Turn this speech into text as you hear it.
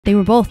They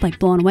were both like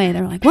blown away.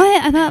 They were like,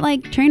 what? I thought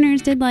like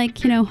trainers did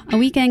like, a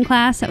weekend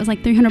class that was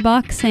like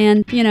 $300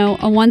 and,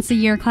 a once a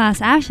year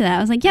class after that. I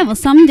was like, yeah, well,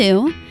 some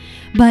do.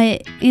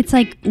 But it's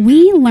like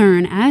we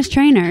learn as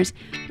trainers,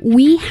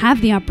 we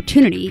have the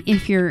opportunity,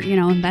 if you're,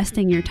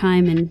 investing your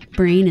time and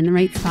brain in the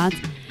right spots,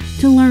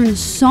 to learn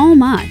so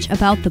much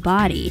about the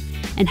body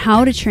and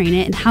how to train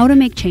it and how to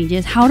make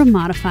changes, how to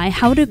modify,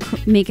 how to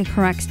make a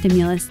correct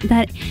stimulus,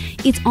 that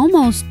it's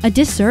almost a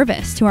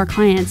disservice to our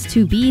clients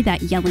to be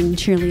that yelling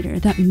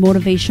cheerleader, that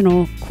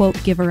motivational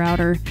quote giver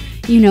outer,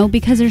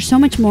 because there's so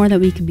much more that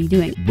we can be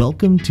doing.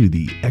 Welcome to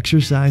the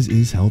Exercise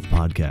is Health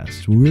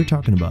podcast, where we're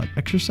talking about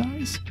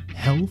exercise,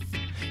 health,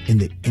 and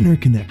the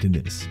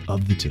interconnectedness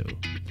of the two.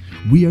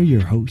 We are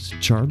your hosts,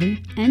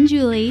 Charlie and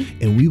Julie,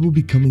 and we will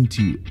be coming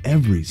to you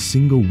every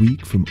single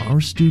week from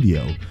our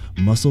studio,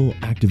 Muscle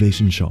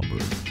Activation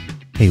Schaumburg.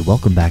 Hey,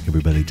 welcome back,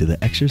 everybody, to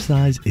the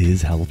Exercise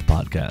is Health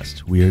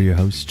podcast. We are your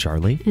hosts,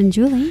 Charlie and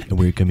Julie, and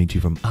we're coming to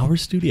you from our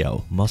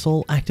studio,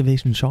 Muscle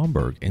Activation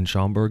Schaumburg in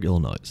Schaumburg,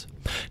 Illinois.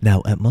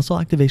 Now, at Muscle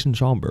Activation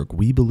Schaumburg,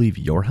 we believe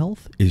your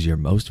health is your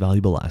most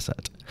valuable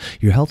asset.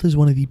 Your health is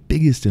one of the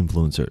biggest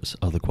influencers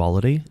of the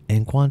quality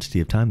and quantity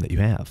of time that you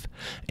have.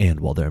 And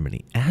while there are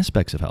many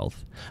aspects of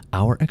health,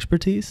 our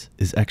expertise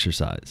is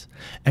exercise.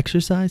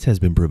 Exercise has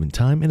been proven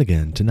time and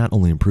again to not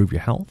only improve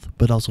your health,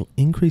 but also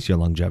increase your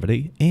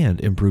longevity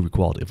and improve your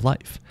quality of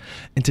life.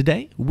 And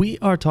today, we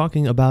are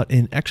talking about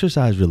an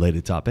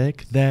exercise-related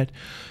topic that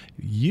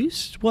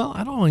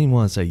I don't even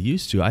want to say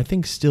used to, I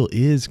think still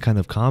is kind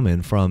of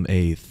common from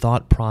a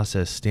thought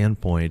process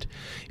standpoint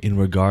in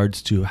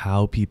regards to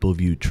how people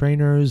view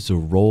trainers, the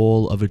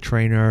role of a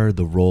trainer,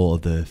 the role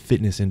of the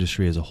fitness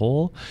industry as a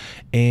whole.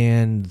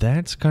 And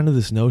that's kind of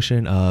this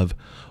notion of,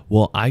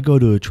 well, I go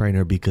to a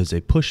trainer because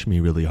they push me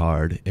really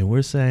hard. And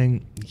we're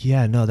saying,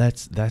 yeah, no,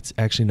 that's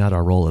actually not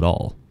our role at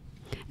all.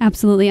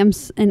 Absolutely. I'm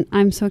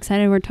so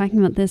excited we're talking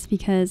about this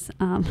because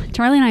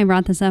Charlie and I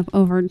brought this up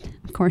over,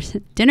 of course,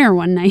 dinner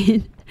one night.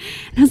 And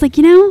I was like,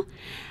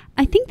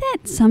 I think that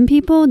some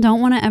people don't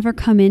want to ever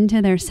come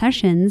into their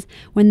sessions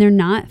when they're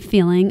not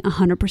feeling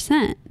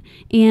 100%.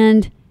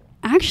 And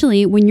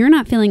actually, when you're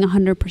not feeling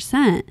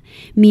 100%,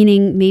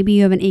 meaning maybe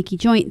you have an achy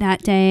joint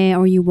that day,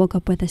 or you woke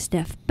up with a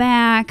stiff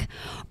back,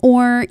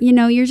 or,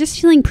 you're just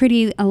feeling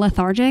pretty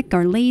lethargic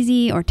or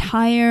lazy or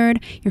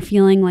tired, you're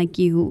feeling like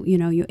you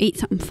ate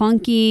something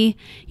funky,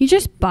 your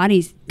just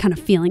body's kind of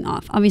feeling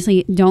off.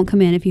 Obviously, don't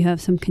come in if you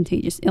have some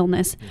contagious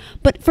illness,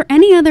 but for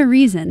any other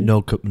reason.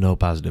 No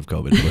positive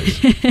COVID,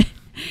 please.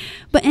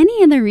 But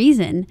any other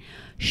reason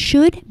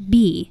should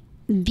be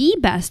the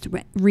best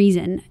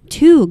reason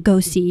to go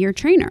see your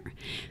trainer,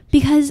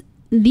 because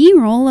the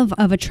role of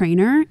a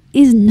trainer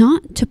is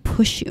not to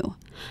push you.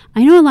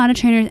 I know a lot of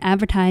trainers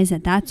advertise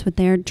that that's what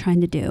they're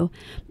trying to do,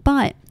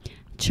 but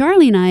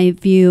Charlie and I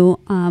view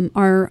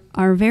our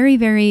very,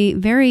 very,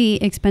 very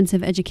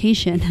expensive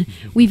education.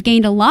 We've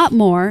gained a lot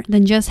more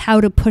than just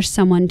how to push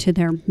someone to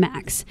their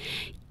max.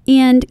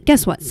 And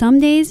guess what? Some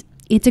days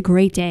it's a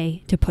great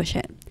day to push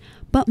it.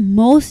 But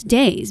most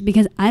days,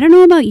 because I don't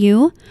know about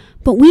you,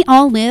 but we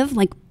all live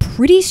like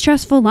pretty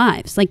stressful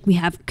lives. Like we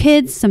have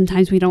kids,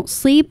 sometimes we don't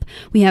sleep,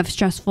 we have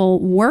stressful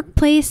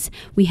workplace,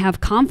 we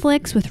have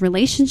conflicts with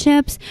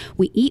relationships,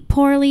 we eat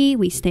poorly,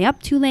 we stay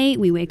up too late,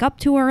 we wake up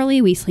too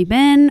early, we sleep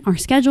in, our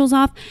schedule's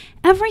off.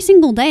 Every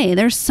single day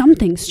there's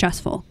something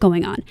stressful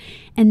going on.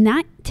 And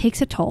that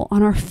takes a toll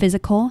on our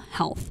physical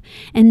health.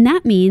 And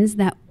that means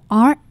that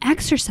our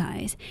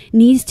exercise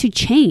needs to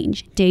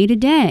change day to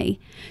day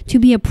to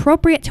be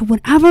appropriate to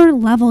whatever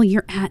level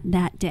you're at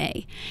that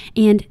day.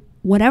 And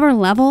whatever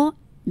level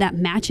that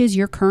matches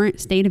your current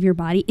state of your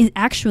body is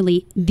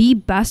actually the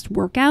best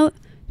workout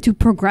to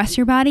progress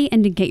your body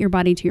and to get your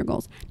body to your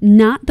goals,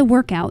 not the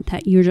workout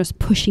that you're just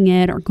pushing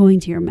it or going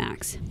to your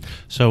max.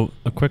 So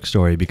a quick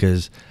story,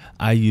 because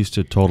I used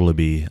to totally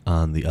be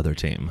on the other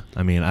team.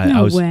 I mean, I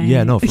was, way.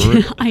 Yeah, no, for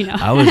real. I know.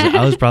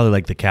 I was probably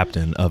like the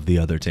captain of the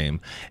other team.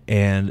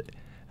 And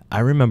I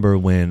remember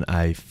when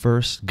I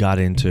first got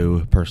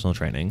into personal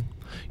training,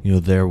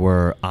 there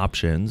were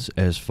options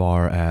as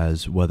far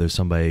as whether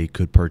somebody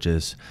could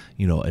purchase,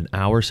 an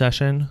hour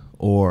session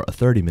or a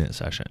 30-minute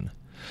session.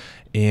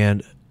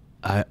 And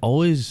I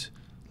always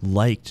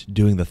liked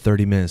doing the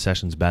 30-minute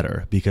sessions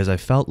better, because I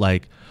felt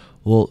like,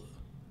 well,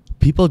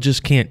 people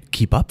just can't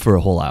keep up for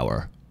a whole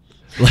hour.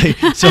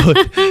 So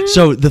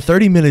the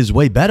 30 minutes is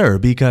way better,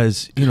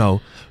 because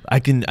I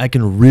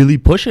can really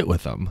push it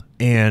with them,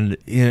 and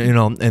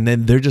and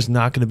then they're just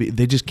not going to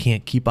they just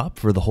can't keep up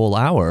for the whole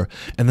hour,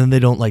 and then they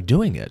don't like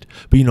doing it.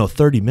 But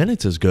 30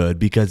 minutes is good,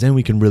 because then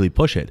we can really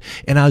push it.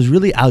 And I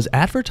was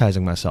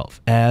advertising myself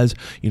as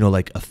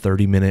like a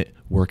 30-minute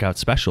workout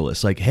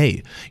specialist. Like,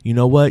 hey, you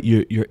know what?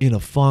 You're in a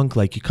funk.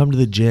 Like, you come to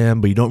the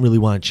gym, but you don't really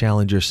want to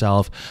challenge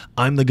yourself.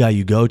 I'm the guy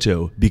you go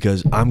to,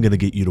 because I'm going to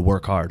get you to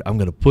work hard. I'm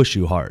going to push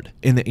you hard.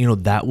 And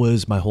that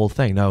was my whole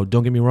thing. Now,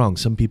 don't get me wrong.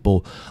 Some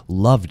people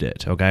loved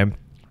it. Okay.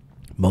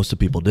 Most of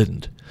people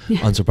didn't,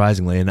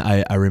 unsurprisingly. And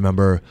I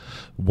remember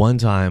one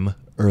time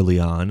early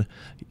on,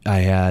 I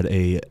had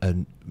a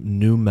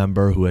new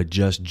member who had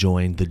just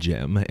joined the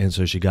gym. And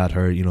so she got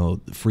her,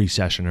 free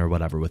session or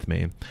whatever with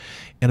me.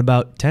 And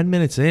about 10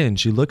 minutes in,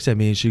 she looks at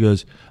me and she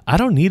goes, I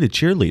don't need a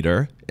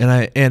cheerleader.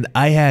 And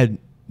I had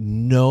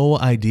no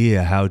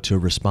idea how to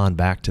respond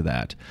back to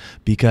that,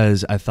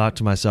 because I thought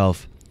to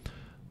myself,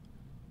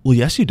 well,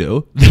 yes, you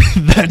do.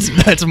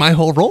 That's my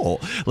whole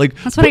role. Like,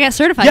 that's what I got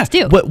certified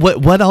to do.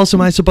 What else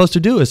am I supposed to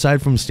do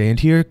aside from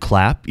stand here,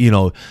 clap,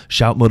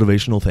 shout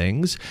motivational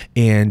things,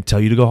 and tell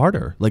you to go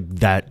harder? Like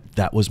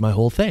that was my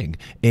whole thing.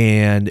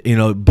 And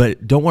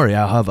but don't worry,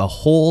 I'll have a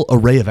whole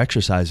array of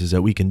exercises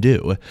that we can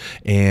do,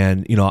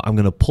 and I'm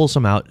gonna pull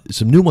some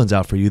new ones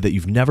out for you that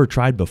you've never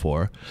tried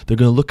before. They're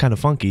gonna look kind of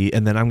funky,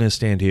 and then I'm gonna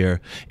stand here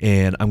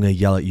and I'm gonna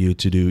yell at you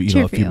to do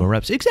a few more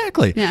reps.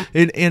 Exactly. Yeah.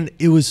 And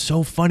it was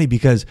so funny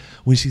because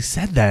when she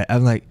said that,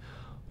 I'm like,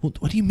 well,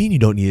 what do you mean you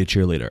don't need a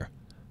cheerleader?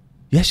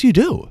 Yes, you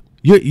do.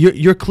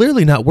 You're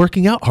clearly not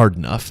working out hard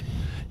enough.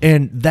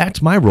 And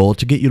that's my role,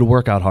 to get you to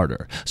work out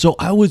harder. So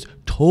I was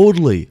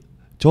totally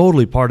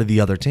part of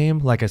the other team.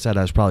 Like I said,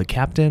 I was probably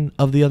captain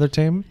of the other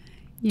team.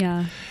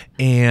 Yeah.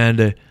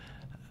 And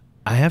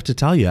I have to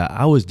tell you,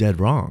 I was dead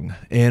wrong.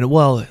 And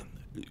well,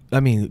 I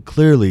mean,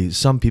 clearly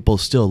some people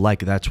still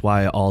like it. That's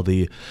why all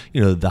the,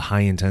 the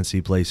high intensity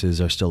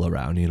places are still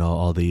around,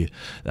 all the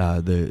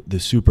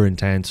super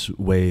intense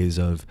ways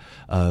of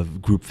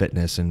group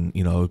fitness and,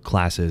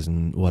 classes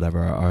and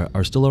whatever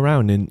are still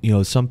around.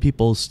 And, some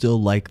people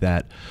still like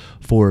that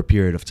for a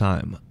period of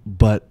time.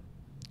 But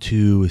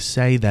to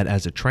say that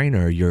as a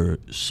trainer, your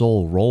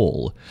sole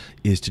role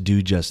is to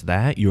do just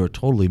that, you're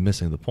totally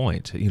missing the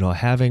point.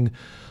 Having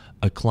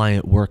a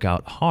client work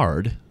out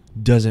hard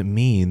doesn't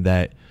mean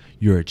that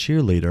you're a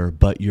cheerleader,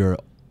 but your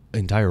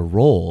entire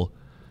role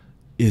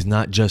is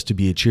not just to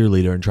be a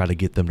cheerleader and try to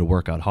get them to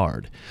work out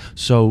hard.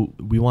 So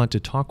we want to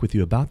talk with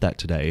you about that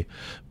today,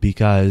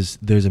 because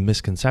there's a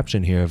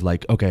misconception here of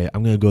like, okay,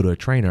 I'm going to go to a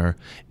trainer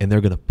and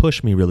they're going to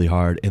push me really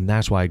hard, and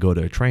that's why I go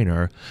to a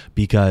trainer,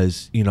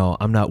 because,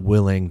 I'm not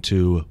willing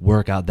to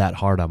work out that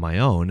hard on my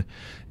own.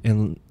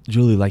 And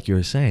Julie, like you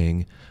were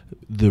saying,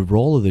 the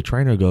role of the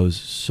trainer goes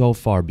so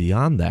far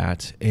beyond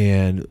that.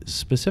 And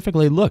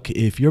specifically, look,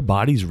 if your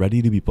body's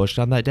ready to be pushed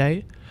on that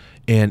day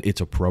and it's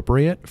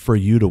appropriate for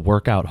you to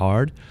work out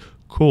hard,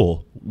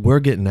 cool, we're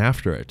getting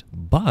after it.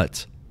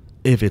 But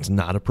if it's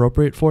not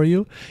appropriate for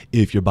you,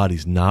 if your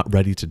body's not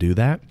ready to do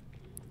that,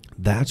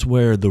 that's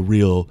where the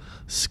real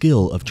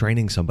skill of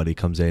training somebody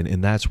comes in.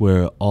 And that's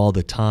where all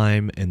the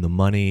time and the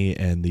money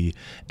and the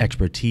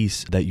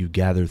expertise that you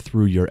gather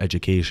through your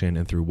education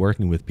and through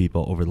working with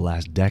people over the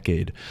last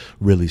decade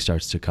really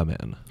starts to come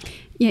in.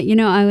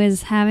 Yeah, I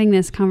was having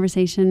this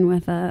conversation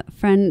with a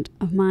friend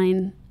of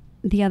mine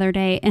the other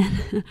day,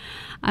 and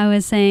I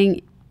was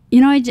saying,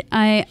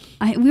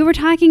 we were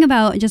talking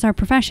about just our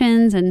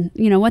professions and,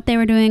 what they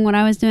were doing, what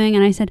I was doing.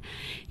 And I said,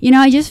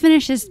 I just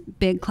finished this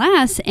big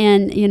class,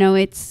 and,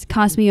 it's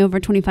cost me over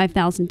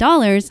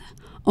 $25,000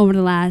 over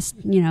the last,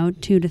 2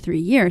 to 3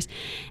 years.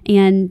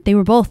 And they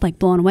were both like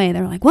blown away.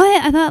 They were like,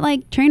 what? I thought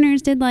like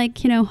trainers did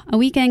like, a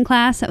weekend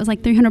class that was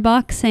like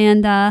 $300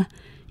 and,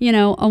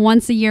 a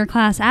once a year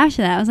class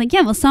after that. I was like,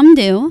 yeah, well, some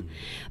do.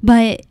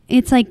 But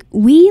it's like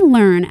we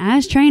learn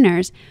as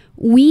trainers,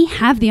 we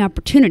have the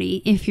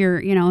opportunity, if you're,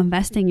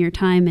 investing your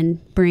time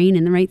and brain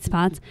in the right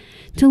spots,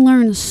 to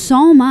learn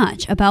so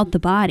much about the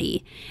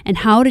body and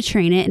how to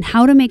train it and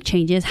how to make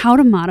changes, how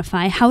to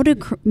modify, how to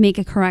make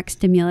a correct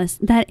stimulus,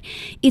 that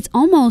it's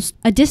almost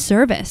a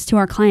disservice to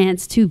our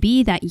clients to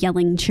be that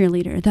yelling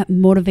cheerleader, that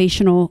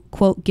motivational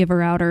quote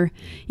giver outer,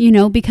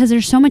 because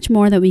there's so much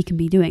more that we can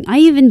be doing. I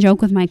even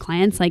joke with my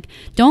clients, like,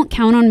 don't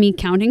count on me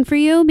counting for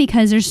you,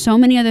 because there's so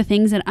many other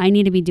things that I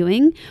need to be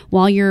doing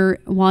while you're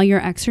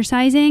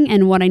exercising,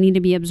 and what I need to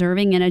be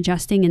observing and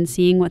adjusting and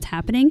seeing what's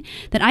happening,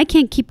 that I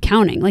can't keep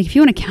counting. Like, if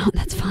you want to count,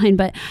 that's fine,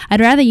 but I'd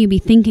rather you be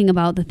thinking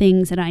about the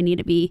things that I need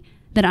to be,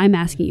 that I'm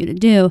asking you to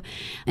do.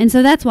 And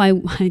so that's why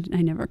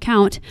I never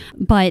count.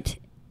 But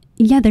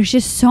yeah, there's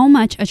just so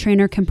much a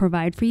trainer can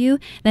provide for you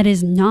that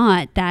is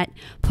not that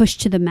push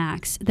to the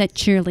max, that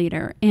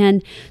cheerleader.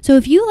 And so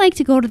if you like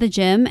to go to the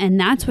gym and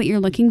that's what you're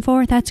looking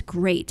for, that's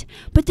great.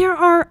 But there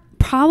are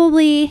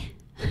probably...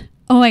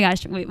 Oh my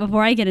gosh, wait,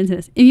 before I get into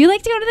this, if you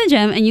like to go to the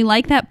gym and you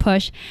like that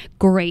push,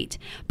 great.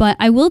 But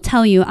I will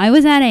tell you, I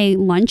was at a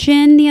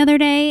luncheon the other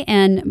day,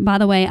 and by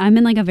the way, I'm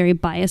in like a very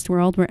biased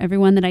world where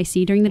everyone that I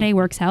see during the day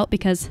works out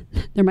because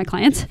they're my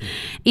clients.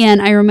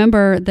 And I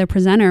remember the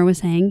presenter was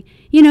saying,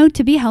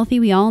 to be healthy,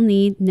 we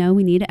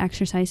need to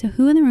exercise. So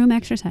who in the room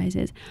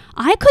exercises?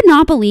 I could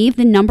not believe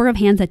the number of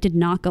hands that did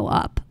not go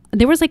up.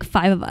 There was like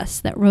 5 of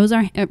us that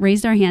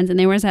raised our hands, and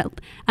there was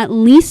at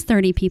least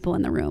 30 people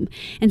in the room.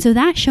 And so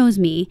that shows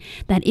me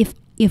that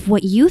if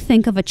what you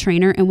think of a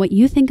trainer and what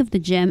you think of the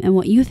gym and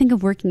what you think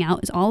of working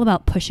out is all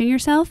about pushing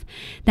yourself,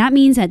 that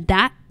means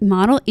that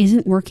model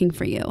isn't working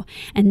for you.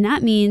 And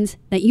that means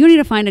that you need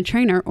to find a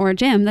trainer or a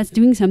gym that's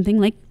doing something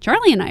like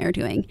Charlie and I are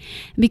doing.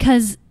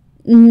 Because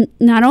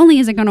not only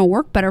is it going to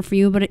work better for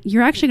you, but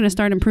you're actually going to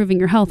start improving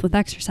your health with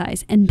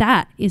exercise. And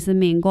that is the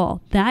main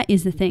goal. That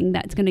is the thing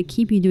that's going to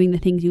keep you doing the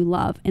things you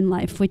love in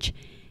life, which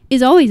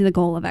is always the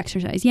goal of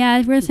exercise.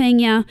 Yeah, we're saying,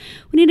 yeah,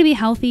 we need to be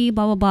healthy,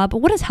 blah, blah, blah. But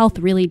what does health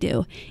really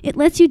do? It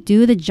lets you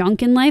do the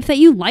junk in life that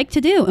you like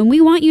to do. And we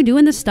want you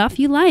doing the stuff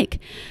you like.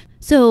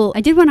 So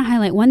I did want to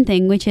highlight one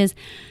thing, which is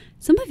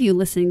some of you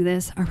listening to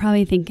this are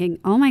probably thinking,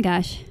 oh my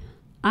gosh,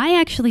 I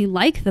actually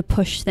like the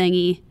push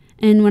thingy.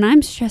 And when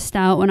I'm stressed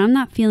out, when I'm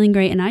not feeling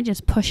great and I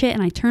just push it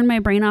and I turn my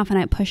brain off and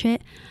I push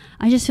it,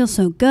 I just feel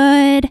so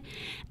good.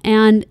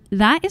 And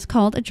that is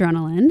called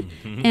adrenaline.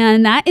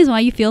 And that is why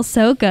you feel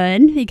so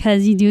good,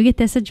 because you do get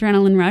this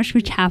adrenaline rush,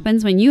 which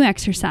happens when you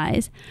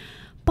exercise.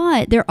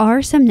 But there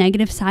are some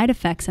negative side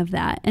effects of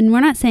that. And we're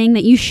not saying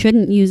that you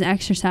shouldn't use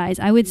exercise.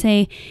 I would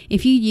say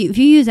if you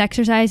use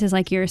exercise as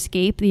like your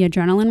escape, the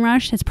adrenaline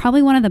rush, that's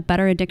probably one of the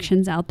better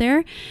addictions out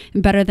there.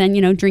 Better than,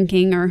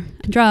 drinking or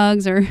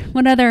drugs or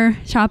what other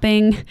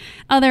shopping,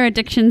 other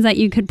addictions that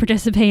you could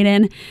participate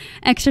in.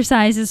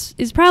 Exercise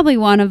is probably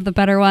one of the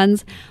better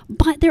ones.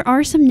 But there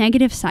are some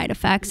negative side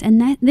effects.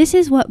 And this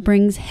is what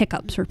brings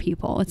hiccups for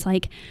people. It's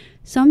like,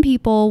 some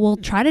people will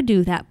try to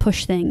do that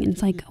push thing. And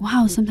it's like,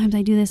 wow, sometimes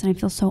I do this and I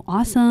feel so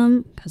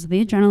awesome because of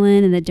the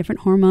adrenaline and the different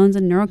hormones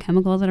and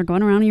neurochemicals that are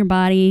going around in your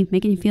body,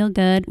 making you feel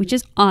good, which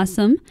is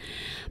awesome.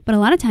 But a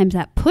lot of times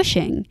that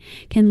pushing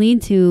can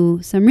lead to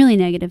some really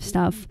negative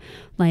stuff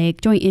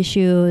like joint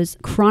issues,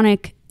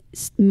 chronic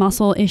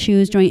muscle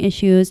issues, joint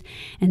issues.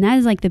 And that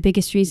is like the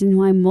biggest reason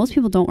why most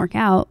people don't work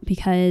out,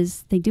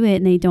 because they do it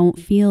and they don't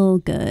feel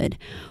good.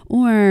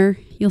 Or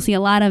you'll see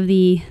a lot of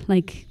the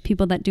like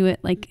people that do it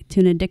like to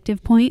an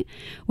addictive point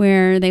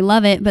where they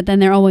love it, but then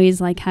they're always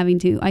like having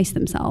to ice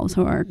themselves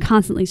or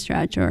constantly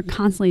stretch or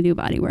constantly do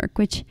body work,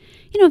 which,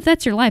 if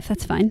that's your life,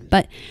 that's fine.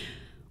 But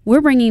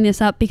we're bringing this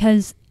up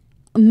because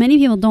many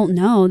people don't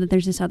know that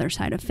there's this other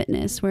side of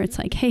fitness where it's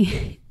like,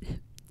 hey,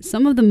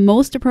 some of the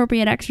most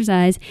appropriate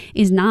exercise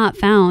is not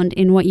found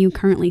in what you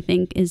currently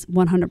think is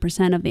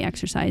 100% of the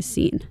exercise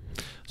scene.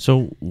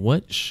 So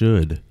what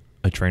should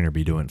a trainer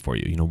be doing for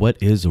you? What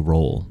is a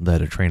role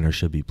that a trainer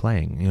should be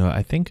playing?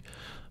 I think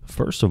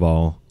first of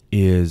all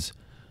is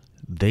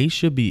they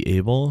should be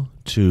able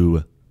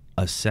to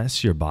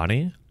assess your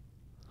body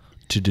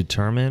to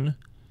determine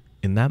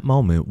in that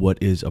moment what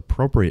is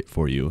appropriate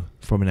for you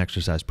from an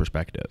exercise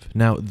perspective.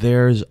 Now,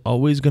 there's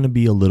always going to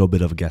be a little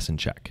bit of a guess and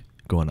check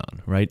going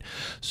on, right?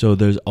 So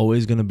there's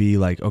always going to be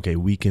like, okay,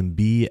 we can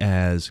be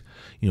as,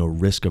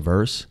 risk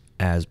averse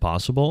as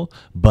possible,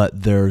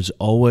 but there's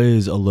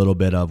always a little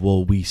bit of,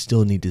 well, we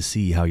still need to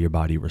see how your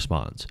body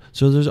responds.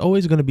 So there's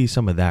always going to be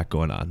some of that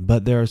going on,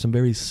 but there are some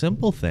very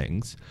simple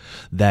things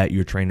that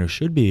your trainer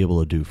should be able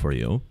to do for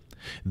you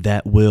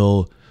that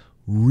will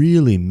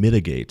really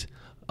mitigate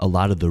a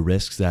lot of the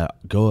risks that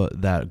go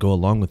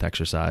along with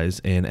exercise,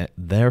 and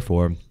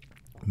therefore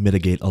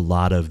mitigate a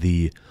lot of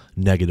the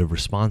negative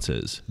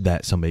responses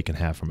that somebody can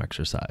have from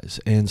exercise.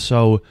 And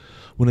so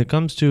when it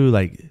comes to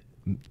like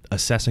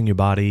assessing your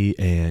body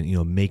and,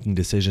 making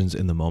decisions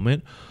in the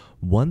moment,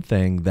 one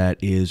thing that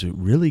is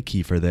really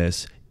key for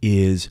this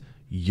is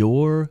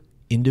your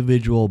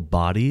individual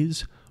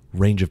body's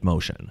range of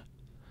motion.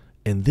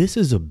 And this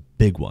is a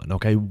big one,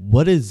 okay?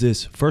 What is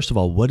this? First of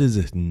all, what does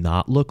this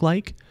not look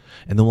like?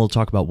 And then we'll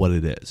talk about what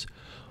it is.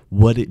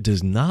 What it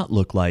does not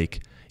look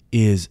like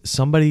is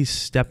somebody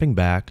stepping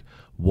back,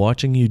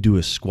 watching you do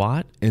a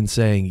squat and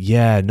saying,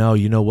 yeah, no,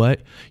 you know what?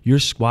 Your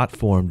squat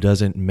form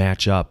doesn't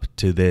match up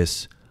to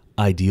this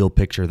ideal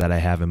picture that I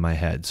have in my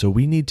head. So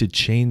we need to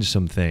change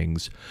some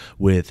things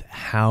with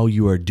how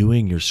you are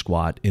doing your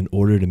squat in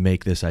order to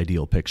make this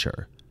ideal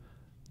picture.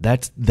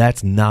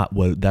 That's not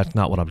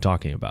what I'm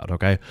talking about,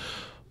 okay?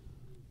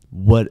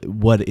 What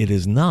it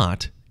is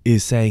not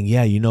is saying,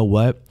 yeah, you know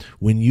what?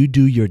 When you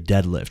do your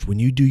deadlift, when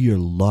you do your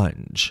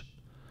lunge,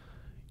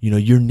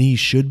 your knee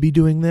should be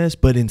doing this,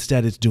 but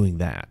instead it's doing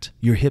that.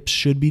 Your hips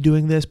should be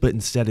doing this, but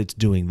instead it's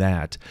doing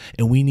that.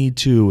 And we need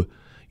to,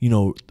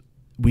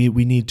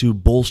 we need to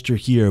bolster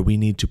here. We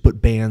need to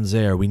put bands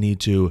there. We need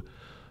to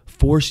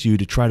force you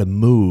to try to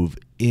move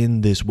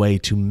in this way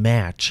to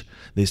match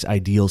this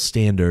ideal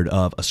standard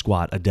of a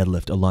squat, a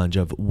deadlift, a lunge,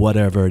 of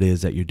whatever it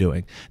is that you're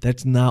doing.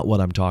 That's not what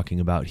I'm talking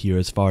about here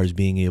as far as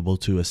being able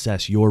to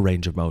assess your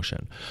range of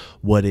motion.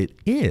 What it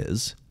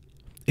is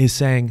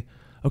saying,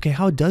 okay,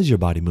 how does your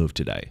body move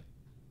today?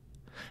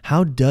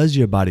 How does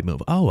your body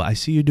move? Oh, I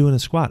see you doing a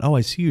squat. Oh,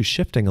 I see you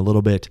shifting a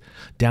little bit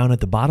down at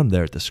the bottom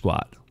there at the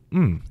squat.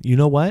 You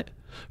know what?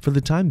 For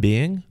the time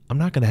being, I'm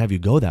not going to have you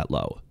go that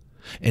low.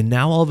 And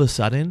now all of a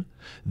sudden,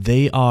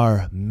 they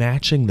are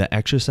matching the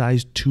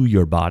exercise to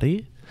your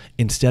body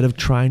instead of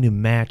trying to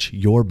match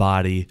your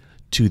body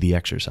to the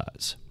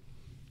exercise.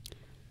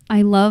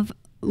 I love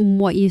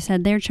what you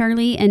said there,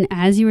 Charlie. And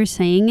as you were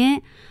saying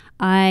it,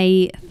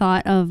 I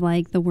thought of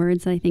like the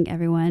words that I think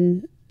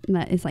everyone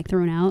that is like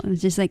thrown out. It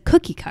was just like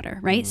cookie cutter,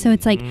 right? So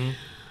it's like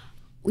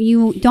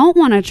you don't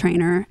want a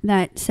trainer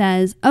that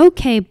says,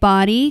 okay,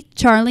 body,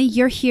 Charlie,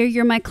 you're here,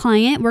 you're my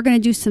client. We're going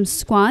to do some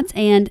squats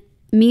and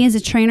me as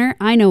a trainer,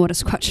 I know what a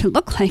squat should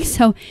look like.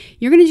 So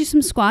you're going to do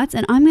some squats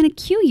and I'm going to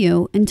cue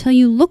you until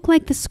you look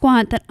like the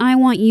squat that I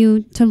want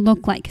you to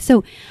look like.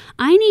 So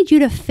I need you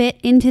to fit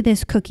into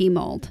this cookie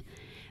mold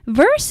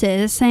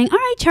versus saying, all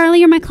right, Charlie,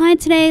 you're my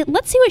client today.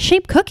 Let's see what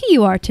shape cookie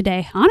you are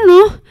today. I don't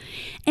know.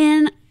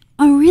 And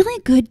a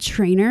really good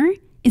trainer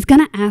is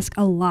going to ask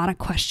a lot of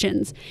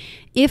questions,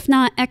 if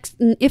not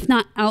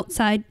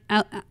outside,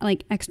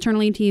 like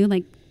externally to you,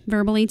 like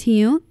verbally to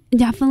you,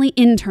 definitely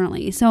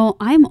internally. So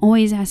I'm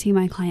always asking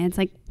my clients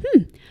like,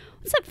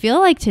 what's that feel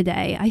like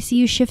today? I see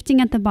you shifting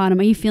at the bottom.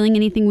 Are you feeling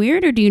anything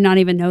weird or do you not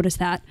even notice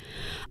that?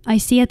 I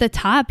see at the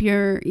top,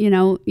 you're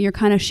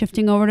kind of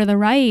shifting over to the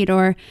right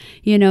or,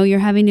 you're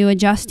having to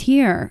adjust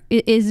here.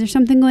 Is there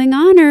something going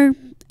on or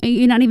are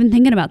you not even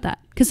thinking about that?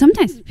 Because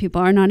sometimes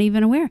people are not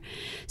even aware.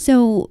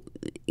 So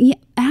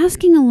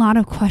asking a lot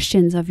of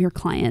questions of your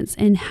clients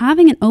and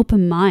having an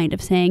open mind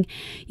of saying,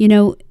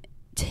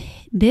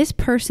 this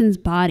person's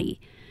body,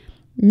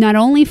 not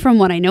only from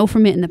what I know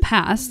from it in the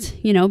past,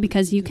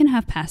 because you can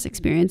have past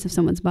experience of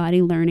someone's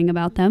body, learning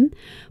about them,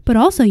 but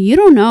also you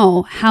don't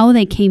know how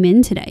they came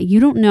in today. You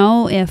don't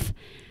know if,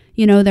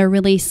 they're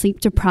really sleep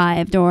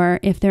deprived or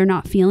if they're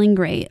not feeling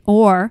great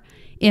or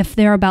if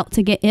they're about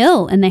to get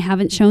ill and they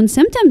haven't shown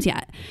symptoms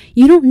yet.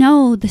 You don't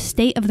know the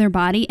state of their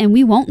body and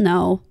we won't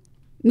know.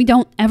 We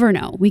don't ever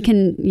know. We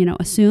can,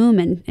 assume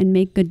and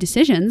make good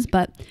decisions,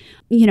 but,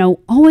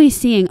 always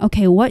seeing,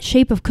 okay, what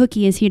shape of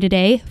cookie is here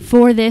today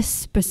for this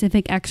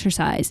specific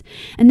exercise?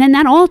 And then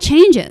that all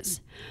changes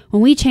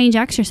when we change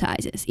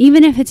exercises,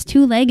 even if it's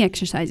 2-leg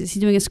exercises.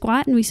 He's doing a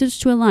squat and we switch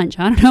to a lunge.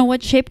 I don't know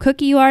what shape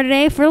cookie you are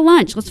today for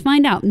lunch. Let's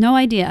find out. No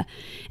idea.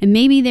 And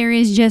maybe there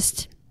is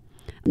just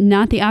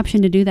not the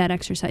option to do that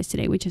exercise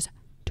today, which is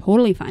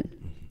totally fine.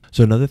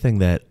 So another thing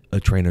that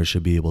a trainer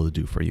should be able to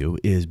do for you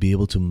is be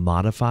able to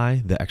modify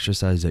the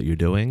exercise that you're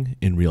doing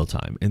in real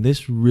time. And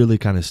this really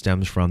kind of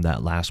stems from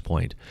that last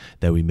point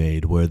that we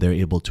made where they're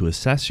able to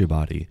assess your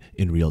body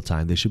in real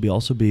time. They should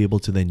also be able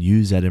to then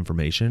use that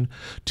information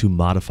to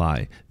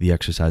modify the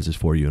exercises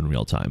for you in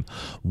real time.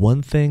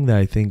 One thing that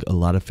I think a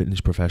lot of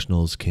fitness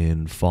professionals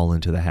can fall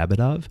into the habit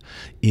of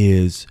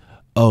is,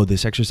 oh,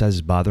 this exercise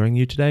is bothering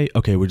you today?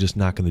 Okay, we're just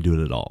not going to do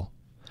it at all.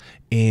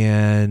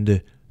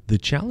 And the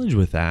challenge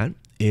with that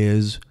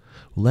is,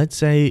 let's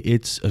say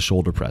it's a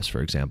shoulder press,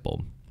 for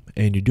example,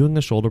 and you're doing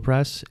a shoulder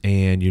press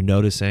and you're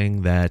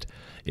noticing that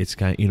it's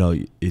kind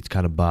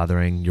of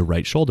bothering your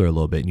right shoulder a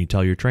little bit, and you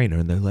tell your trainer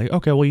and they're like,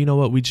 okay, well, you know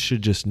what? We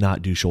should just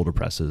not do shoulder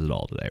presses at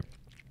all today.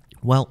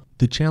 Well,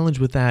 the challenge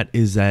with that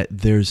is that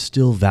there's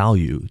still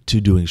value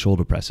to doing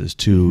shoulder presses,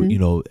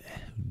 to,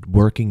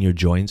 working your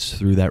joints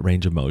through that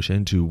range of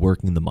motion, to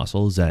working the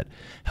muscles that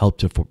help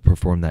to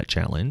perform that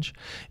challenge.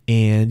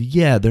 And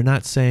yeah, they're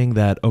not saying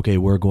that, okay,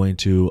 we're going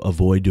to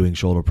avoid doing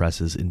shoulder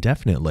presses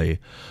indefinitely,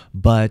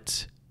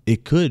 but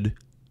it could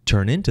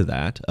turn into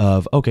that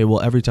of, okay, well,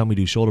 every time we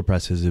do shoulder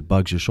presses, it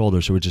bugs your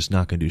shoulder, so we're just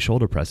not going to do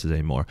shoulder presses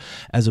anymore.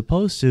 As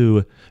opposed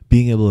to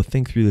being able to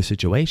think through the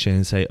situation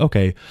and say,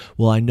 okay,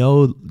 well, I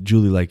know,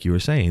 Julie, like you were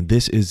saying,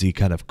 this is the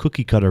kind of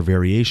cookie cutter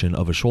variation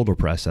of a shoulder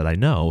press that I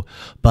know,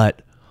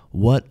 but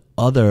what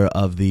other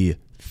of the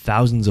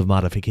thousands of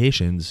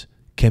modifications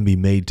can be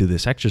made to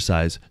this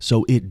exercise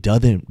so it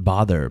doesn't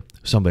bother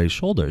somebody's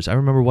shoulders? I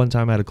remember one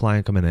time I had a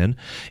client coming in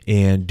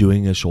and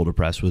doing a shoulder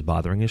press was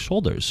bothering his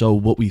shoulders. So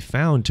what we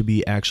found to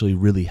be actually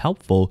really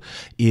helpful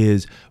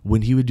is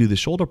when he would do the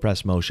shoulder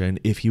press motion,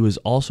 if he was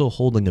also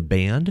holding a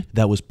band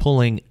that was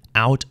pulling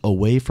out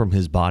away from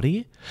his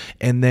body,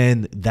 and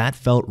then that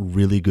felt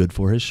really good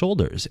for his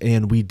shoulders.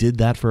 And we did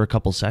that for a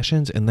couple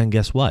sessions, and then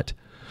guess what?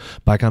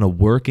 By kind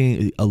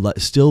of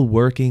still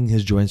working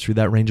his joints through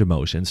that range of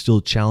motion, still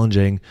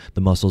challenging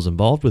the muscles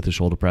involved with the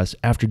shoulder press,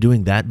 after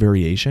doing that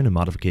variation and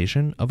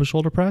modification of a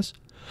shoulder press,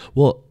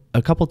 well,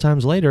 a couple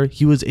times later,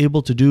 he was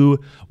able to do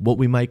what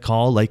we might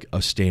call like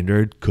a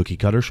standard cookie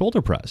cutter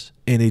shoulder press.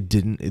 And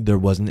there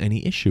wasn't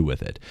any issue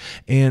with it.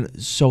 And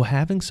so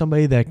having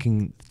somebody that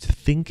can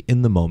think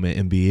in the moment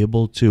and be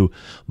able to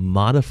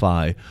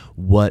modify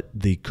what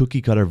the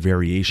cookie cutter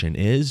variation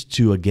is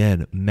to,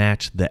 again,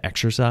 match the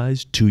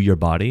exercise to your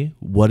body.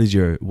 What is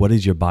your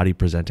body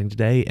presenting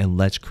today? And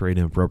let's create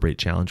an appropriate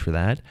challenge for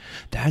that.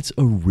 That's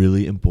a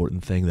really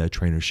important thing that a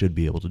trainer should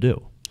be able to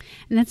do.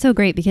 And that's so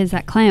great because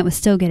that client was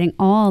still getting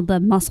all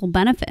the muscle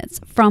benefits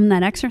from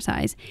that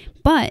exercise,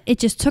 but it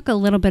just took a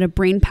little bit of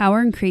brain power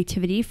and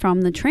creativity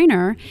from the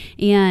trainer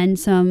and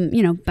some,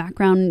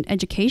 background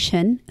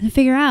education to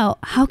figure out,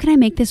 how can I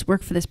make this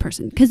work for this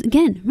person? Because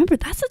again, remember,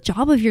 that's the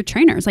job of your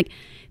trainer. It's like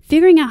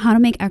figuring out how to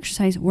make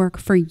exercise work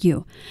for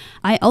you.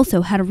 I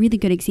also had a really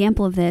good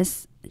example of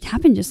this. It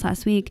happened just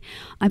last week.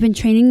 I've been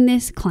training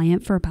this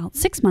client for about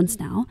 6 months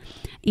now.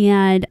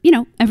 And,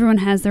 everyone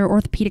has their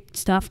orthopedic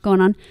stuff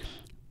going on.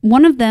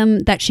 One of them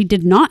that she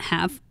did not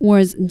have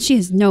she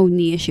has no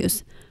knee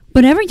issues,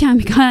 But every time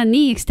we got a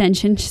knee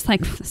extension, she's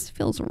like, this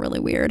feels really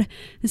weird.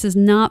 This does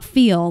not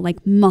feel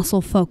like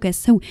muscle focus.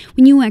 So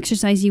when you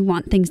exercise, you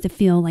want things to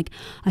feel like,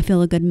 I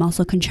feel a good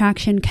muscle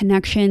contraction,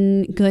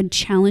 connection, good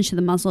challenge to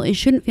the muscle. It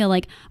shouldn't feel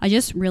like I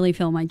just really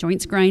feel my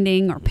joints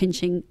grinding or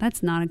pinching.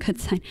 That's not a good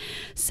sign.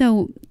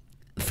 So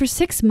for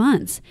 6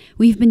 months,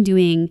 we've been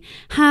doing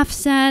half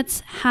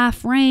sets,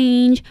 half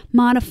range,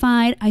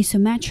 modified,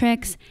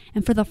 isometrics.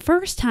 And for the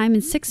first time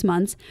in 6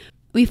 months,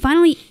 we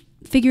finally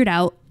figured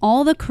out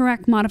all the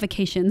correct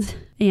modifications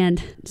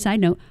and,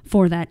 side note,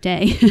 for that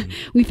day.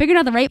 We figured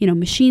out the right,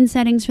 machine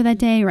settings for that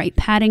day, right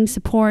padding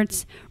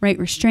supports, right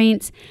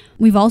restraints.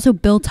 We've also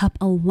built up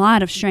a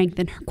lot of strength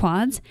in her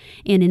quads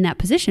and in that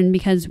position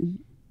because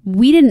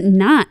we did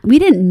not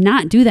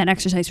do that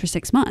exercise for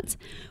 6 months.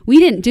 We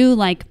didn't do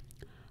like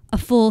a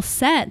full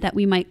set that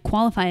we might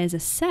qualify as a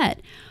set.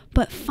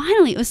 But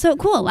finally, it was so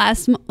cool.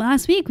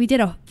 Last week, we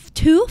did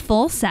 2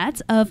 full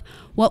sets of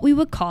what we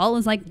would call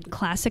as like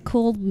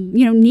classical,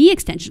 knee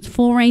extensions,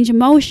 full range of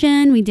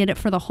motion. We did it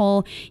for the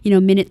whole,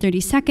 minute,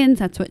 30 seconds.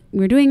 That's what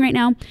we're doing right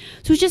now.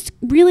 So it's just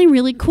really,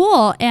 really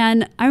cool.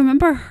 And I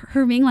remember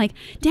her being like,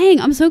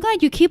 dang, I'm so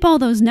glad you keep all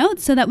those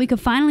notes so that we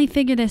could finally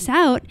figure this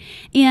out.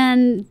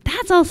 And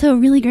that's also a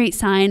really great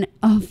sign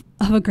of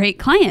a great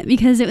client,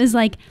 because it was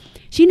like,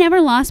 she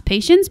never lost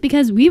patience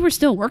because we were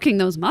still working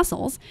those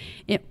muscles.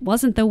 It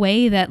wasn't the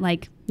way that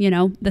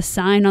the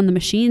sign on the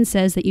machine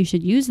says that you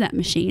should use that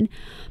machine.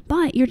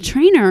 But your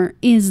trainer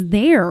is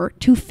there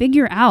to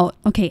figure out,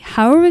 okay,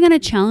 how are we going to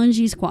challenge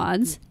these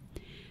quads?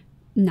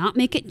 Not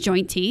make it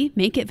jointy,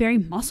 make it very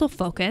muscle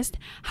focused.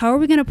 How are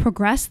we going to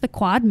progress the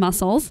quad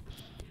muscles?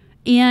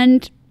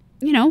 And,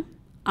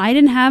 I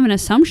didn't have an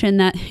assumption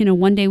that,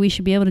 one day we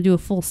should be able to do a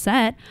full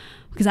set.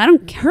 Because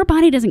her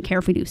body doesn't care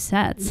if we do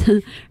sets.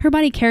 Her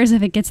body cares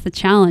if it gets the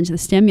challenge, the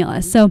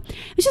stimulus. So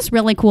it's just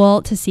really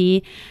cool to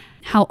see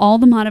how all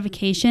the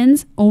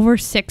modifications over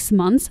 6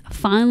 months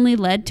finally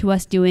led to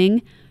us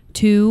doing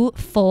 2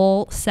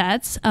 full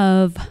sets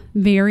of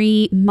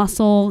very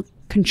muscle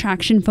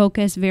contraction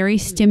focused, very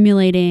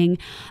stimulating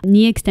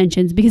knee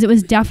extensions, because it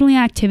was definitely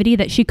an activity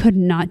that she could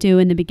not do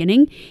in the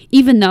beginning,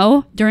 even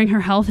though during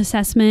her health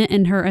assessment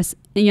and her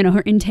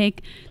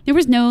intake, there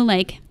was no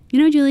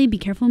Julie, be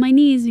careful of my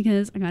knees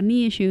because I got a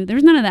knee issue. There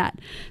was none of that.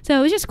 So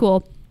it was just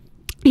cool.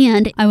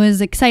 And I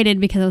was excited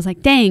because I was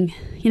like, dang,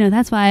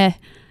 that's why,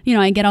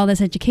 I get all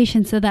this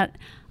education so that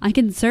I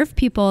can serve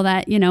people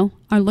that,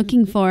 are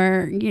looking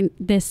for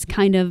this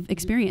kind of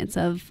experience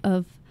of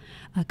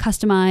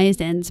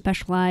customized and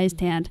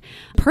specialized and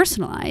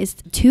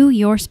personalized to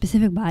your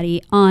specific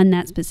body on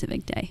that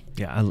specific day.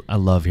 Yeah, I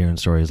love hearing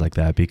stories like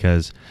that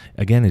because,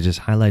 again, it just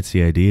highlights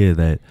the idea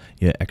that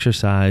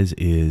exercise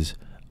is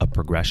a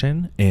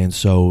progression. And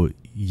so,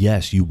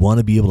 yes, you want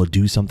to be able to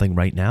do something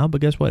right now, but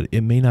guess what?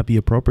 It may not be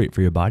appropriate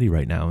for your body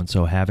right now. And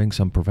so having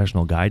some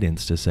professional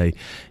guidance to say,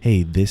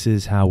 hey, this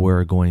is how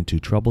we're going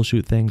to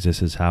troubleshoot things.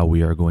 This is how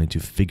we are going to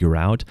figure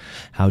out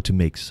how to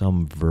make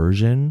some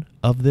version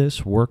of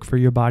this work for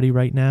your body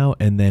right now,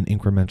 and then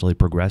incrementally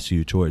progress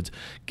you towards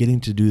getting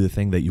to do the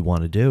thing that you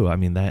want to do. I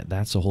mean,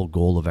 that's the whole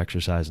goal of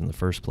exercise in the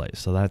first place.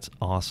 So that's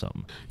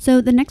awesome. So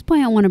the next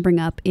point I want to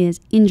bring up is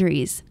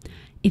injuries.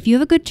 If you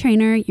have a good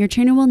trainer, your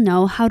trainer will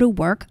know how to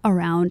work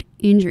around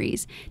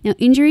injuries. Now,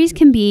 injuries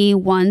can be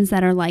ones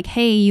that are like,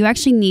 hey, you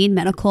actually need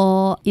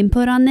medical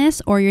input on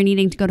this, or you're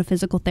needing to go to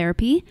physical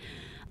therapy.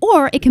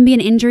 Or it can be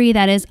an injury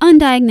that is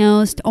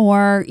undiagnosed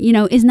or,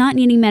 is not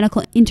needing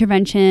medical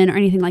intervention or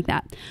anything like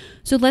that.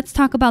 So let's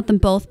talk about them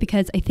both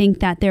because I think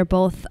that they're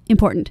both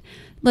important.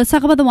 Let's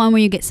talk about the one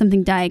where you get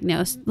something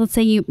diagnosed. Let's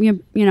say you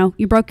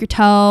broke your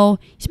toe,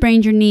 you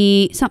sprained your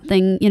knee,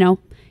 something,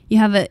 you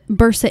have a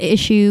bursa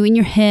issue in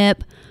your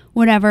hip,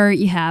 whatever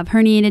you have,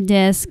 herniated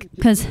disc,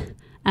 because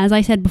as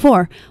I said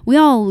before, we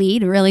all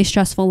lead really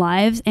stressful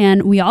lives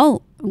and we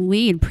all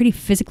lead pretty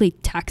physically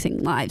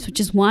taxing lives, which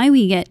is why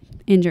we get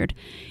injured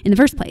in the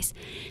first place.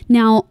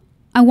 Now,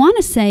 I want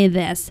to say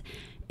this,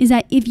 is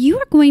that if you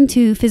are going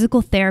to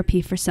physical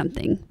therapy for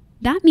something,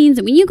 that means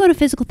that when you go to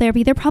physical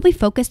therapy, they're probably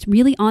focused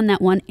really on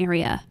that one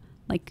area,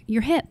 like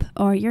your hip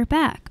or your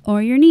back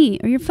or your knee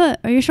or your foot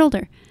or your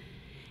shoulder.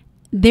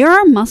 There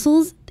are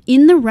muscles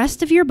in the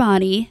rest of your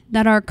body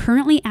that are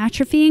currently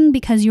atrophying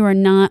because you are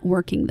not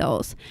working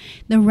those.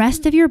 The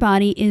rest of your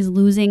body is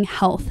losing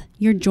health.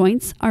 Your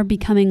joints are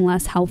becoming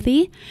less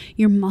healthy.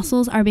 Your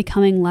muscles are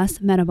becoming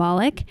less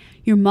metabolic.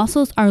 Your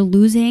muscles are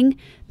losing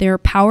their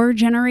power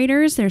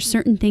generators. There's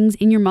certain things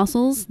in your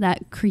muscles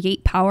that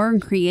create power and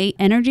create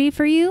energy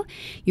for you.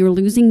 You're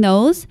losing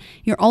those.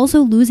 You're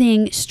also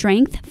losing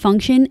strength,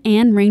 function,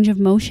 and range of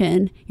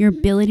motion, your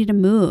ability to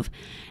move.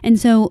 And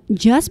so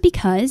just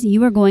because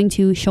you are going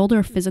to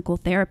shoulder physical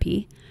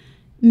therapy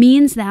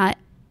means that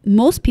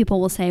most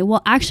people will say,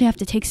 well, actually I have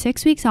to take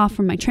 6 weeks off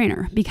from my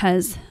trainer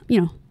because,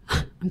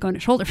 I'm going to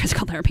shoulder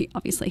physical therapy,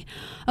 obviously.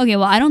 Okay,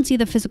 well, I don't see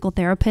the physical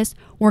therapist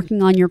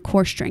working on your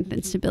core strength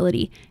and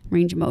stability,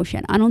 range of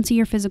motion. I don't see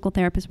your physical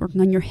therapist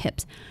working on your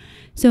hips.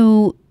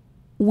 So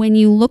when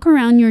you look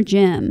around your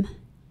gym,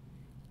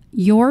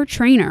 your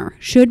trainer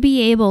should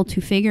be able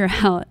to figure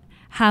out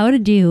how to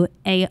do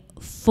a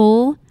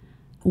full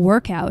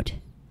workout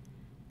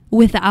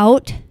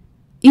without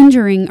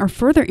injuring or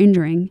further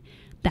injuring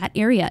that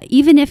area.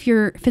 Even if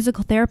your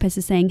physical therapist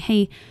is saying,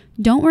 hey,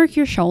 don't work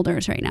your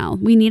shoulders right now,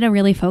 we need to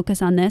really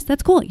focus on this,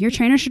 that's cool. Your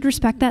trainer should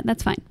respect that.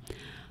 That's fine.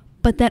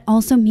 But that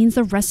also means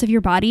the rest of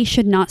your body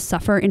should not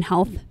suffer in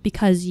health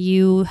because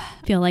you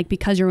feel like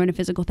because you're in a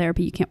physical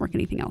therapy, you can't work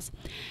anything else.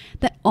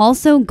 That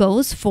also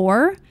goes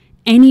for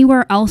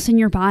anywhere else in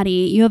your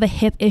body. You have a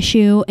hip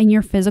issue and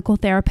your physical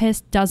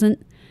therapist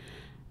doesn't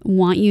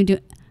want you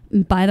to.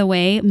 By the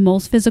way,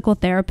 most physical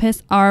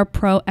therapists are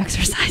pro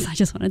exercise. I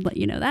just wanted to let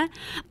you know that.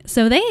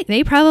 So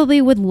they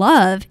probably would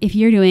love if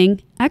you're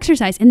doing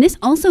exercise. And this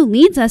also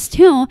leads us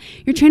to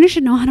your trainer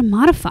should know how to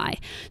modify.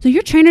 So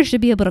your trainer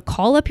should be able to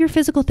call up your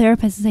physical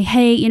therapist and say,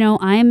 hey,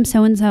 I'm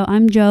so-and-so,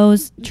 I'm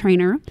Joe's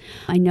trainer.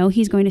 I know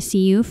he's going to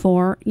see you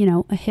for,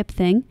 a hip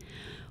thing.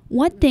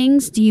 What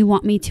things do you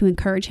want me to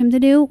encourage him to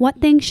do?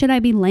 What things should I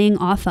be laying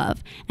off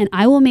of? And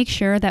I will make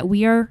sure that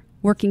we are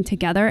working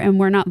together and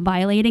we're not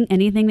violating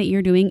anything that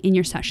you're doing in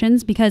your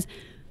sessions, because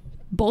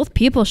both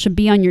people should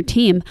be on your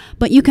team.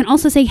 But you can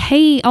also say,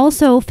 hey,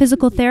 also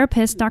physical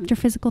therapist, Dr.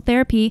 Physical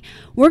Therapy,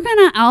 we're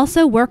going to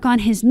also work on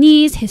his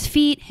knees, his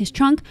feet, his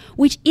trunk,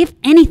 which if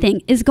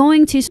anything is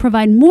going to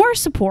provide more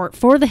support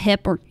for the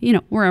hip or,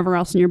 wherever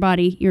else in your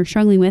body you're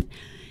struggling with,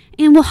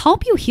 and will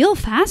help you heal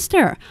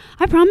faster.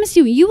 I promise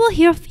you will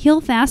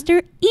heal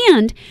faster,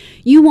 and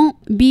you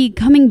won't be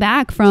coming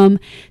back from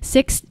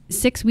six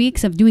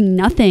weeks of doing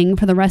nothing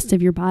for the rest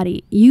of your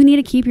body. You need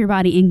to keep your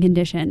body in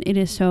condition. It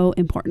is so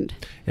important.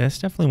 Yeah, it's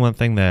definitely one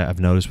thing that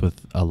I've noticed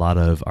with a lot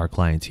of our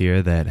clients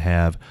here that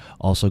have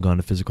also gone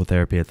to physical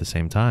therapy at the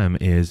same time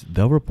is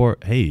they'll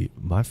report, hey,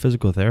 my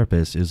physical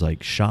therapist is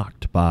like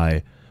shocked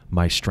by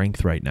my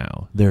strength right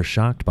now. They're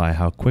shocked by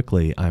how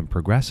quickly I'm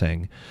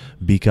progressing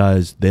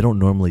because they don't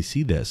normally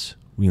see this,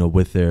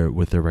 with their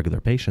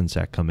regular patients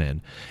that come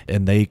in,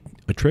 and they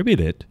attribute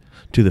it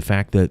to the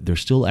fact that they're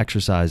still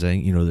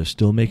exercising, they're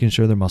still making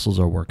sure their muscles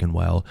are working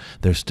well.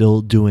 They're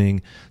still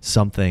doing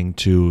something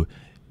to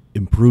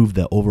improve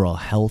the overall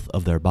health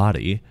of their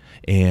body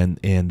and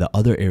the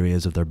other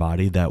areas of their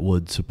body that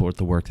would support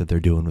the work that they're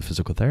doing with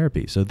physical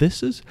therapy. So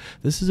this is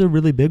a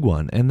really big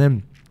one. And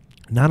then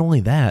not only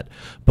that,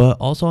 but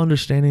also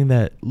understanding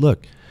that,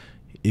 look,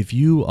 if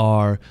you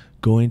are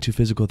going to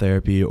physical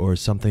therapy or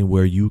something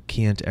where you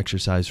can't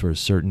exercise for a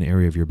certain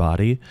area of your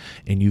body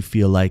and you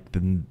feel like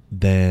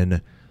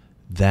then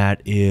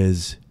that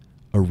is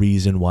a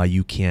reason why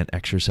you can't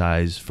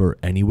exercise for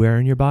anywhere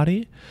in your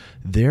body,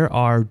 there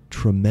are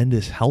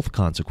tremendous health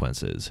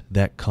consequences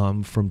that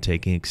come from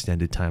taking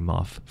extended time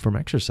off from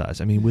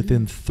exercise. I mean,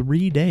 within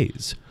 3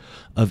 days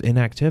of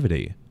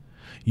inactivity,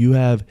 you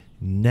have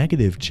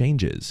negative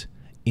changes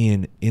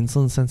in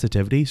insulin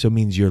sensitivity. So it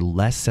means you're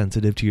less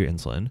sensitive to your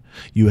insulin.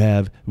 You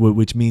have,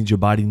 which means your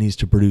body needs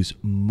to produce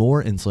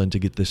more insulin to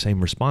get the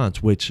same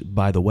response, which,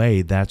 by the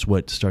way, that's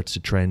what starts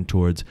to trend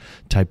towards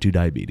type 2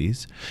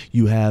 diabetes.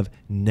 You have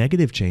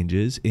negative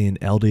changes in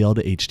LDL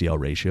to HDL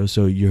ratio.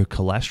 So your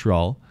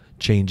cholesterol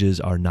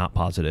changes are not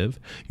positive.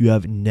 You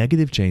have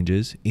negative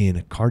changes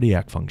in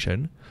cardiac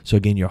function. So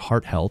again, your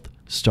heart health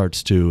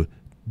starts to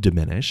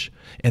diminish,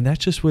 and that's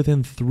just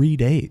within 3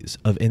 days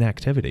of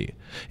inactivity.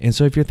 And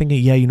so if you're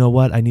thinking, yeah, you know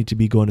what, I need to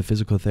be going to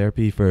physical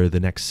therapy for the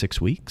next 6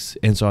 weeks,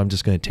 and so I'm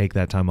just going to take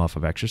that time off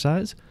of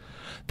exercise,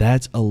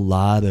 that's a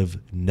lot of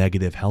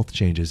negative health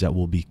changes that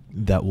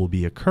will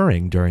be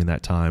occurring during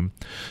that time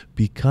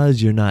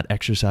because you're not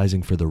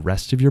exercising for the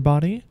rest of your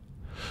body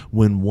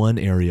when one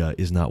area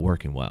is not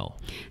working well.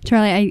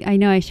 Charlie, I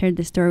know I shared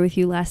this story with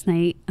you last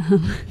night,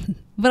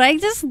 but I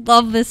just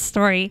love this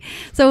story.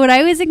 So when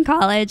I was in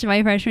college,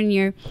 my freshman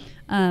year,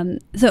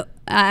 so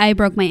I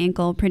broke my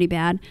ankle pretty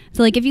bad.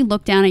 So like if you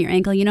look down at your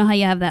ankle, you know how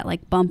you have that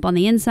like bump on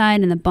the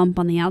inside and the bump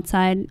on the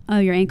outside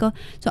of your ankle?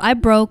 So I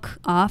broke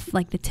off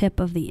like the tip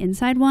of the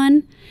inside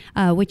one,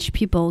 which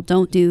people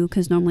don't do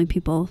because normally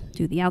people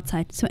do the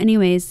outside. So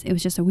anyways, it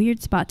was just a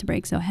weird spot to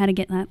break. So I had to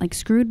get that like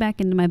screwed back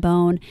into my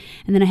bone.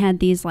 And then I had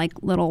these like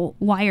little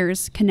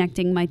wires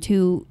connecting my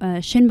two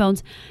shin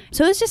bones.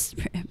 So it was just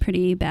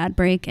pretty bad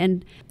break.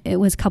 And it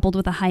was coupled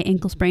with a high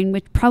ankle sprain,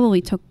 which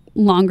probably took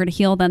longer to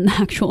heal than the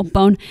actual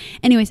bone.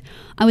 Anyways,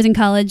 I was in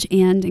college,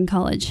 and in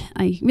college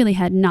I really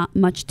had not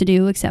much to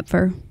do except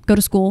for go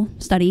to school,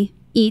 study,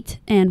 eat,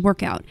 and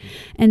work out.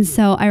 And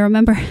so I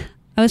remember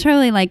I was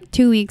probably like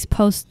 2 weeks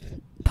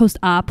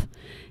post-op,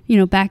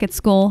 back at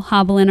school,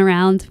 hobbling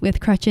around with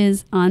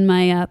crutches on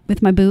my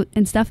with my boot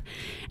and stuff.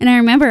 And I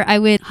remember I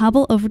would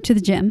hobble over to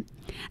the gym,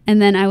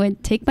 and then I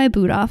would take my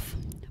boot off,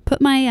 put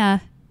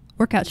my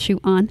workout shoe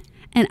on,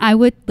 and I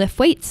would lift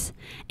weights.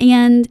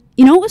 And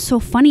what was so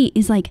funny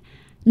is like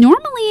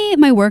normally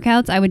my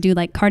workouts I would do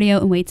like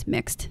cardio and weights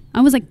mixed.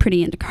 I was like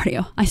pretty into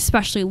cardio. I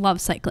especially love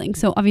cycling.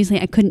 So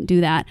obviously I couldn't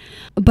do that.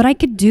 But I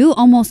could do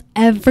almost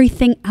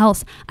everything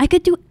else. I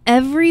could do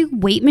every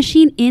weight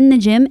machine in the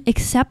gym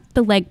except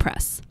the leg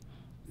press.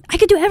 I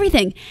could do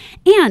everything.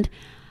 And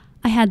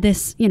I had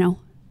this,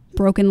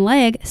 broken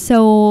leg.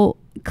 So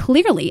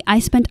clearly I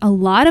spent a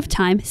lot of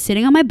time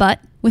sitting on my butt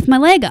with my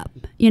leg up.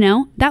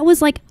 That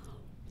was like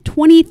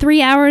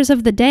 23 hours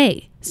of the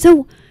day.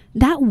 So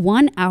that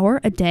 1 hour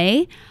a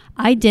day,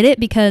 I did it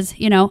because,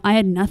 I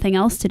had nothing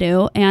else to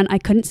do and I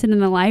couldn't sit in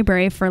the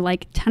library for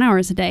like 10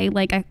 hours a day.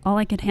 Like all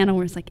I could handle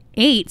was like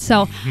 8.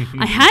 So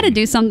I had to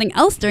do something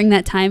else during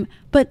that time.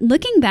 But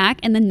looking back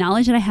and the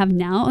knowledge that I have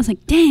now, I was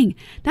like, dang,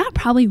 that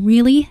probably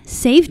really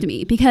saved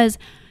me because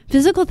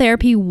physical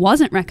therapy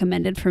wasn't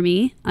recommended for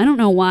me. I don't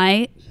know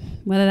why,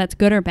 whether that's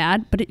good or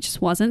bad, but it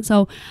just wasn't.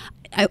 So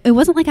it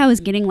wasn't like I was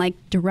getting like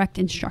direct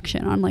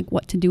instruction on like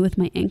what to do with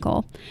my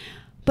ankle.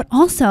 But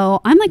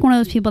also, I'm like one of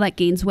those people that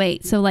gains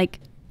weight. So like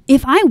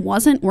if I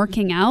wasn't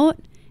working out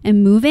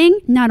and moving,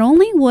 not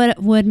only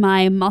would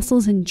my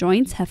muscles and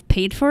joints have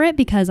paid for it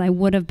because I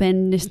would have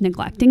been just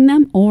neglecting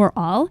them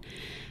overall,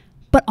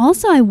 but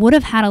also I would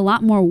have had a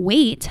lot more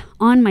weight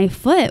on my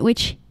foot,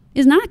 which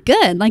is not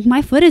good. Like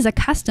my foot is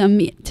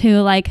accustomed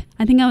to like,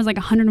 I think I was like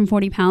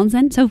 140 pounds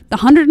then. So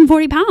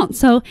 140 pounds.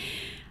 So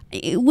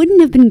it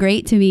wouldn't have been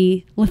great to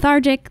be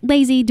lethargic,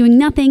 lazy, doing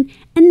nothing,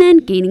 and then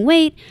gaining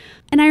weight.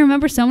 And I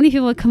remember so many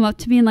people would come up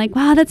to me and like,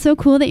 wow, that's so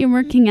cool that you're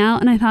working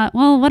out. And I thought,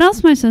 well, what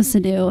else am I supposed to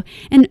do?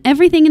 And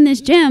everything in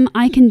this gym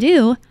I can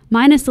do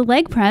minus the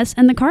leg press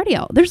and the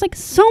cardio. There's like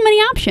so many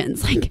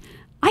options. Like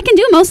I can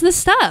do most of this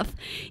stuff,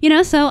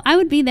 so I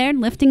would be there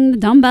lifting the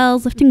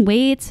dumbbells, lifting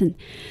weights and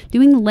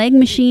doing the leg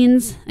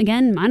machines,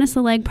 again, minus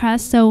the leg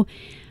press. So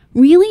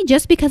really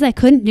just because I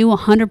couldn't do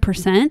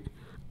 100%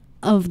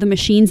 of the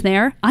machines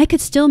there, I could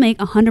still make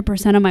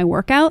 100% of my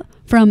workout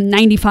from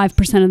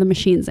 95% of the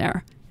machines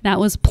there. That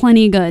was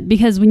plenty good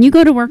because when you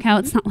go to work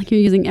out, it's not like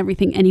you're using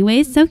everything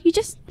anyways. So you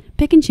just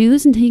pick and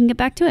choose until you can get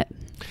back to it.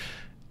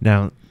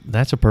 Now,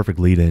 that's a perfect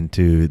lead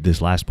into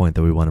this last point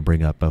that we want to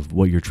bring up of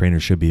what your trainer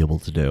should be able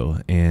to do.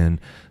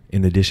 And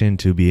in addition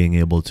to being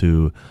able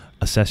to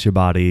assess your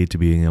body, to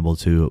being able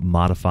to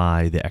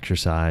modify the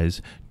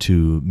exercise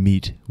to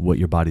meet what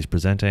your body's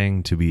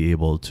presenting, to be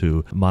able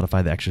to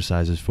modify the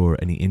exercises for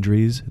any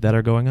injuries that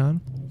are going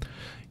on,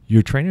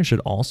 your trainer should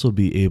also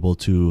be able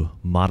to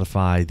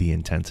modify the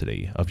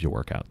intensity of your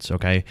workouts,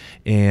 okay?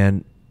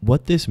 And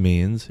what this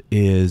means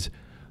is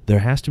there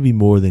has to be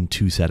more than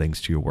 2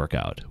 settings to your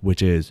workout,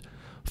 which is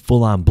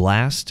full-on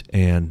blast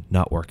and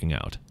not working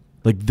out.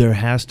 Like there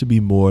has to be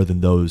more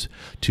than those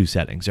 2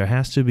 settings. There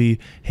has to be,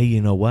 hey,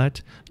 you know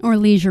what? Or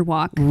leisure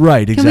walk.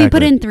 Right, exactly. Can we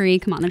put in 3?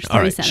 Come on, there's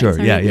 3 settings. Sure,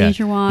 yeah.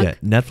 Leisure walk. Yeah,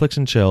 Netflix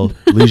and chill,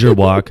 leisure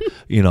walk,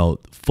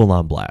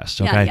 full-on blast,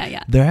 okay?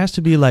 Yeah. There has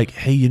to be like,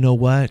 hey, you know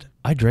what?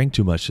 I drank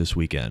too much this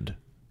weekend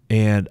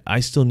and I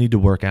still need to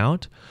work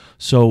out.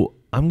 So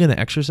I'm going to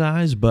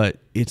exercise, but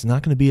it's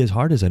not going to be as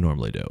hard as I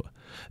normally do.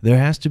 There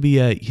has to be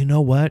a, you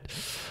know what?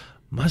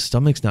 My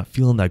stomach's not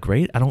feeling that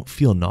great. I don't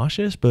feel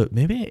nauseous, but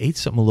maybe I ate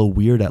something a little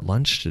weird at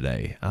lunch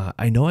today.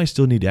 I know I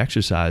still need to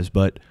exercise,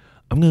 but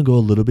I'm going to go a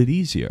little bit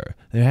easier.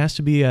 There has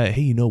to be a,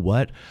 hey, you know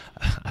what?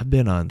 I've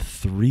been on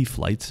 3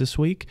 flights this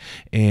week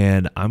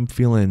and I'm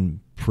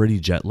feeling pretty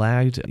jet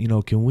lagged.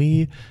 Can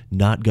we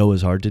not go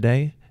as hard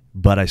today?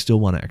 But I still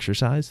want to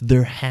exercise.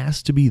 There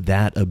has to be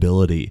that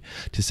ability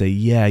to say,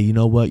 yeah, you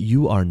know what?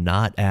 You are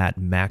not at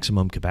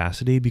maximum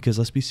capacity because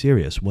let's be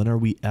serious. When are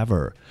we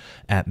ever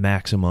at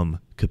maximum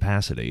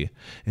capacity?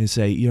 And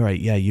say, you're right.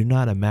 Yeah, you're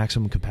not at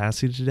maximum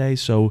capacity today.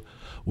 So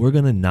we're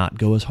going to not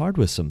go as hard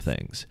with some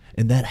things.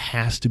 And that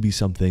has to be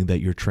something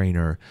that your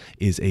trainer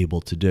is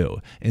able to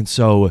do. And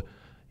so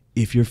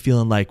if you're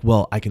feeling like,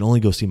 well, I can only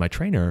go see my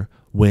trainer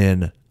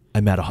when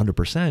I'm at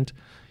 100%,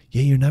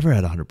 yeah, you're never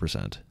at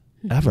 100%.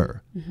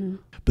 Ever. Mm-hmm.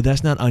 But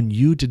that's not on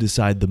you to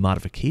decide the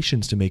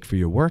modifications to make for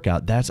your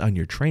workout. That's on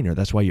your trainer.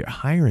 That's why you're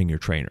hiring your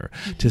trainer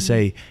to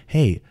say,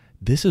 hey,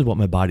 this is what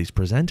my body's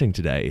presenting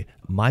today.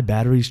 My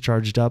battery's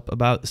charged up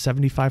about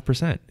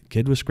 75%.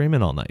 Kid was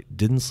screaming all night.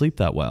 Didn't sleep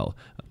that well.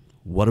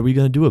 What are we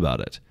going to do about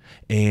it?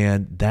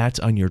 And that's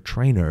on your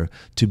trainer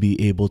to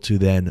be able to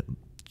then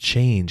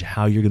change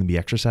how you're going to be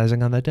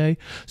exercising on that day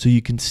so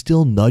you can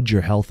still nudge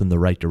your health in the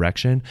right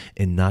direction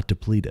and not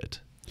deplete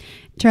it.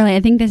 Charlie,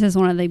 I think this is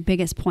one of the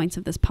biggest points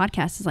of this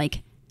podcast is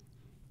like,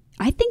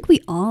 I think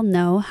we all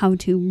know how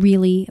to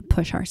really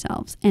push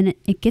ourselves. And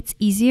it gets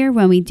easier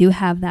when we do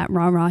have that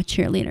rah-rah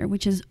cheerleader,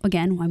 which is,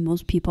 again, why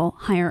most people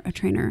hire a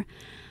trainer.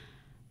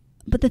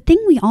 But the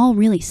thing we all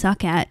really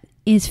suck at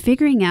is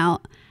figuring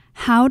out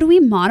how do we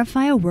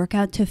modify a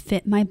workout to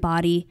fit my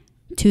body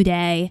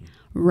today,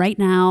 right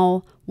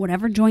now,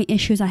 whatever joint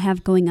issues I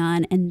have going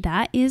on. And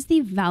that is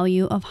the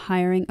value of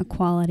hiring a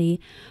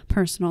quality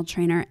personal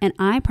trainer. And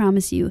I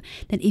promise you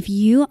that if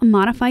you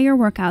modify your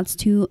workouts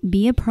to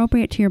be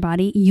appropriate to your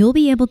body, you'll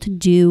be able to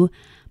do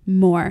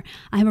more.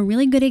 I have a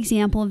really good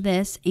example of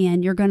this,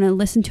 and you're going to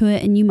listen to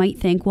it and you might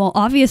think, well,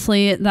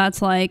 obviously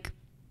that's like,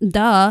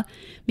 duh,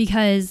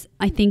 because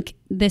I think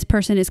this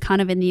person is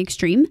kind of in the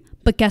extreme,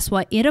 But guess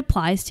what? It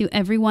applies to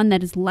everyone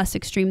that is less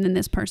extreme than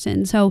this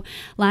person. So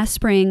last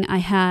spring, I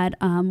had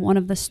one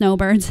of the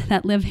snowbirds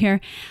that live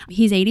here.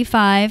 He's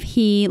 85.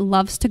 He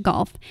loves to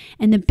golf.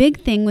 And the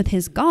big thing with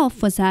his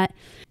golf was that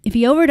if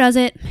he overdoes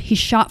it, he's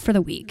shot for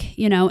the week,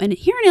 you know. And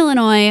here in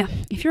Illinois,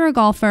 if you're a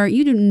golfer,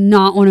 you do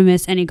not want to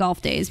miss any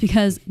golf days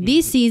because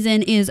the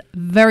season is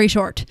very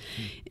short.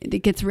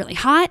 It gets really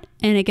hot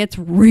and it gets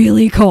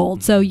really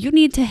cold. So you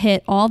need to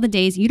hit all the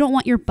days. You don't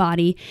want your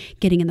body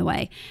getting in the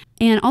way.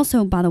 And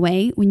also, by the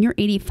way, when you're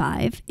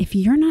 85, if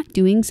you're not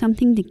doing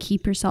something to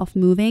keep yourself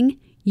moving,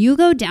 you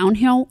go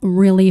downhill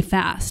really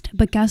fast.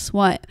 But guess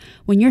what?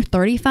 When you're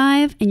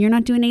 35 and you're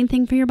not doing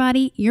anything for your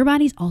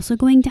body's also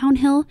going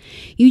downhill.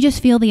 You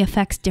just feel the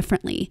effects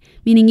differently,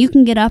 meaning you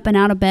can get up and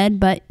out of bed,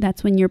 but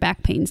that's when your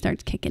back pain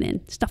starts kicking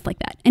in, stuff like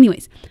that.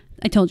 Anyways,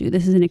 I told you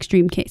this is an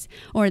extreme case,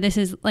 or this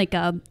is like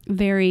a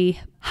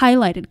very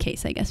highlighted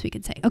case, I guess we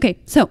could say. Okay,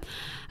 so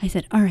I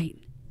said, all right,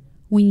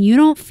 when you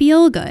don't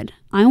feel good,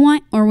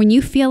 or when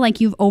you feel like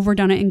you've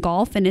overdone it in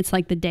golf and it's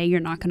like the day you're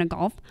not going to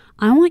golf,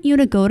 I want you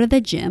to go to the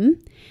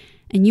gym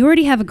and you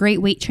already have a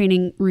great weight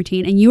training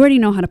routine and you already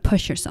know how to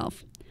push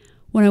yourself.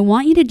 What I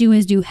want you to do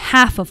is do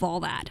half of all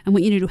that. I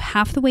want you to do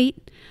half the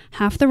weight,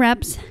 half the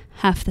reps,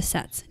 half the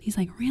sets. And he's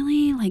like,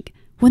 really? Like,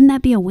 wouldn't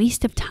that be a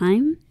waste of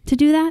time to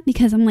do that?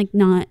 Because I'm like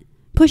not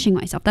pushing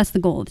myself. That's the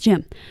goal of the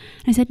gym.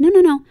 And I said,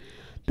 no.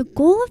 The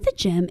goal of the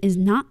gym is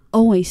not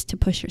always to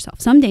push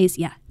yourself. Some days,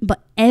 yeah,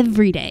 but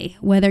every day,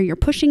 whether you're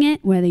pushing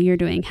it, whether you're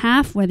doing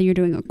half, whether you're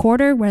doing a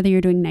quarter, whether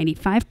you're doing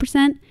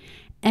 95%,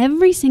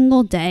 every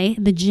single day,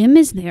 the gym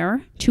is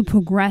there to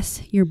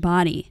progress your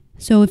body.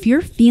 So if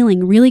you're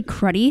feeling really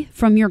cruddy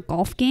from your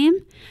golf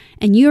game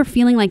and you're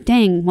feeling like,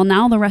 dang, well,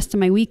 now the rest of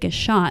my week is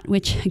shot,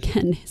 which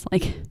again is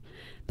like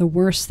the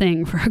worst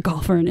thing for a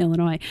golfer in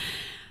Illinois,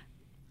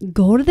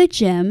 go to the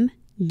gym,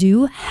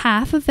 do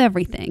half of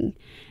everything.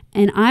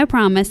 And I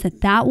promise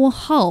that will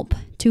help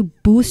to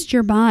boost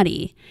your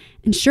body.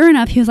 And sure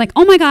enough, he was like,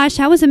 oh my gosh,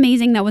 that was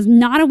amazing. That was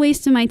not a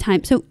waste of my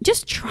time. So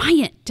just try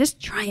it.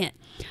 Just try it.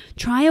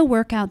 Try a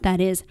workout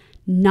that is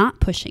not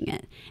pushing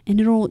it.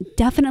 And it'll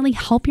definitely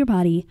help your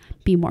body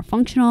be more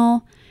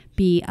functional,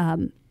 be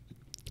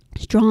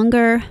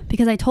stronger.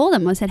 Because I told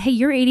him, I said, hey,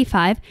 you're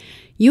 85.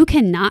 You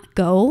cannot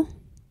go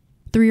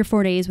 3 or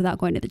 4 days without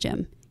going to the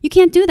gym. You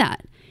can't do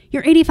that.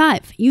 You're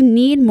 85. You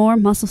need more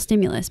muscle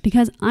stimulus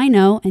because I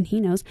know, and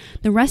he knows,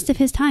 the rest of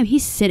his time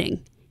he's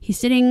sitting. He's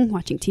sitting,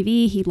 watching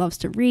TV. He loves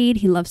to read.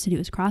 He loves to do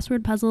his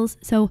crossword puzzles.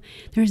 So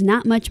there's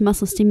not much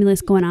muscle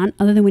stimulus going on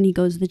other than when he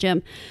goes to the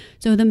gym.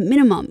 So the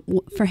minimum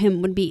for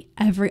him would be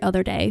every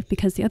other day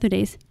because the other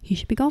days he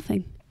should be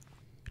golfing.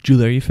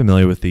 Julie, are you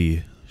familiar with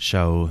the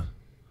show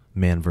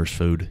Man vs.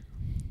 Food?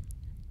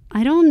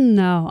 I don't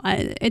know.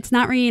 It's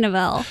not ringing a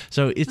bell.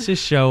 So it's this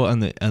show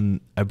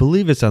on I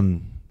believe it's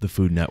on the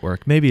Food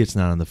Network. Maybe it's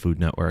not on the Food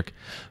Network,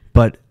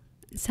 but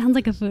it sounds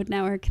like a Food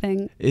Network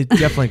thing. It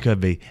definitely could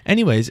be.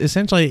 Anyways,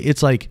 essentially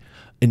it's like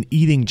an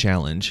eating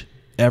challenge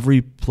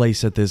every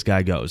place that this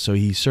guy goes. So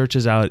he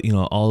searches out,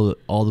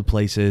 all the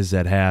places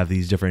that have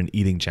these different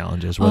eating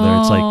challenges, whether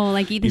it's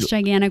like eat this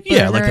gigantic burger.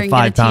 Yeah, like the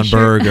 5-pound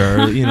burger,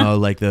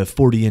 like the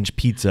 40-inch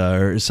pizza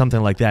or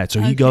something like that.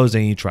 So he goes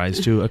and he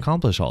tries to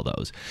accomplish all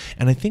those.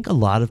 And I think a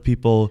lot of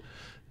people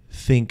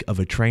think of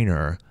a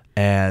trainer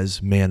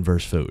as man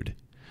versus food.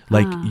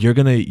 Like you're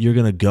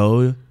gonna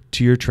go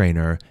to your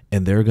trainer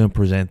and they're gonna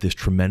present this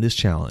tremendous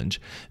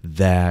challenge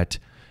that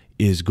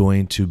is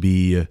going to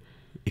be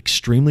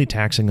extremely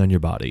taxing on your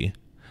body,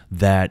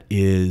 that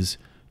is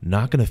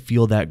not gonna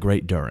feel that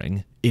great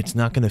during. It's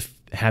not gonna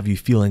have you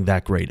feeling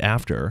that great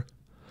after.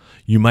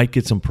 You might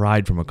get some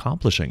pride from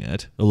accomplishing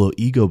it, a little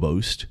ego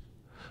boost,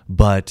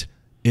 but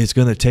it's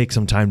gonna take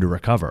some time to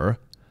recover.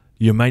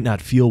 You might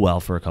not feel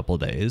well for a couple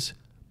of days,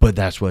 but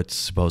that's what's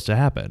supposed to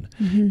happen.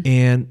 Mm-hmm.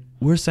 And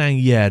we're saying,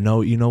 yeah,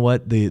 no, you know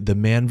what? The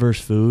man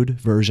versus food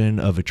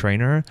version of a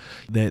trainer,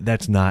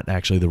 that's not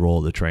actually the role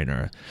of the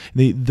trainer.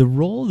 The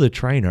role of the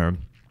trainer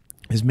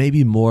is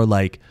maybe more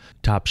like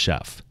Top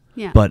Chef,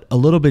 but a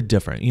little bit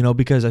different,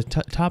 because a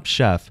Top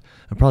Chef,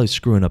 I'm probably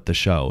screwing up the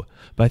show,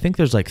 but I think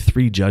there's like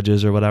 3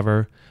 judges or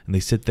whatever, and they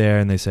sit there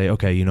and they say,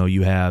 okay,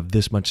 you have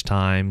this much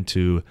time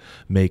to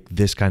make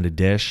this kind of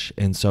dish.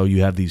 And so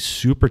you have these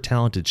super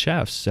talented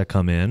chefs that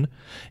come in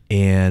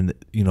and,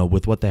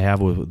 with what they have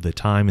with the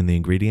time and the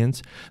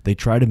ingredients, they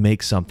try to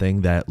make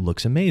something that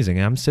looks amazing.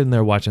 And I'm sitting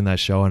there watching that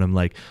show and I'm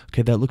like,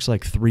 okay, that looks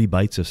like 3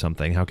 bites of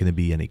something. How can it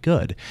be any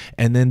good?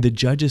 And then the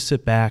judges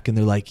sit back and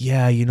they're like,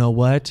 yeah, you know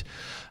what?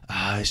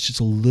 It's just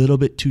a little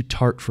bit too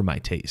tart for my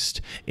taste.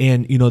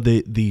 And,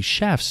 the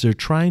chefs,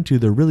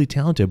 they're really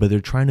talented, but they're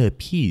trying to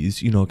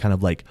appease, kind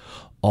of like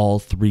all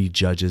three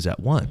judges at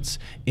once.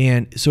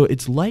 And so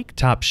it's like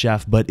Top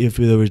Chef, but if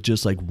there was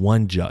just like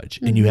one judge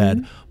and you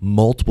had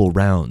multiple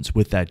rounds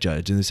with that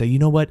judge, and they say, you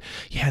know what?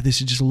 Yeah, this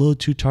is just a little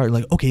too tart.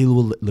 Like, okay,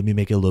 well, let me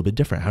make it a little bit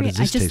different. How does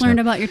this taste? I just learned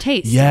about your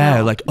taste.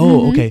 Yeah, like,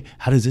 okay,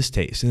 how does this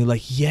taste? And they're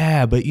like,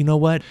 yeah, but you know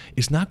what?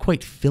 It's not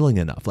quite filling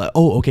enough. Like,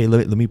 okay,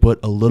 let me put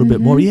a little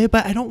bit more. Yeah,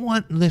 but I don't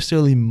want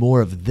necessarily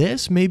more of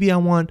this. Maybe I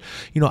want,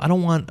 I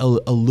don't want a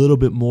little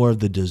bit more of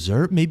the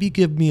dessert. Maybe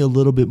give me a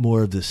little bit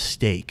more of the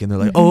steak. And they're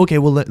like, okay,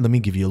 well, let me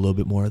give you a little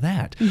bit more of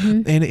that.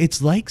 And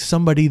it's like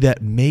somebody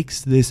that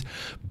makes this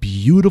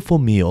beautiful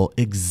meal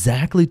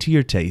exactly to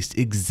your taste,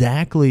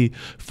 exactly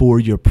for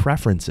your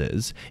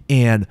preferences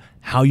and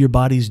how your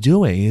body's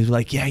doing. It's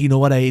like, yeah, you know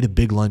what? I ate a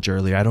big lunch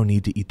earlier. I don't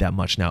need to eat that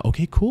much now.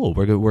 Okay, cool.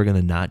 We're going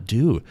to not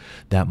do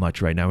that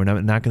much right now. We're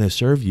not going to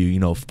serve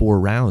you, 4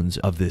 rounds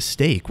of this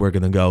steak. We're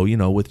going to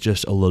go, with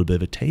just a little bit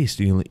of a taste.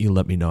 You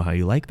let me know how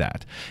you like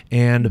that.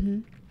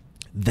 And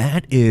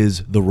that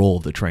is the role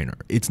of the trainer.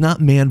 It's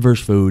not man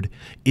versus food.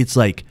 It's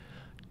like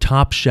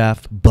Top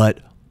Chef, but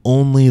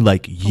only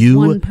like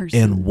you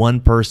and one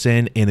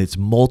person, and it's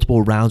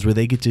multiple rounds where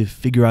they get to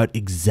figure out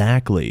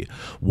exactly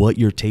what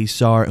your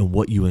tastes are and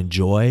what you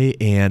enjoy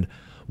and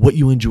what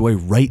you enjoy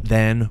right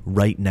then,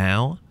 right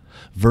now,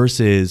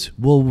 versus,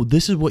 well,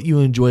 this is what you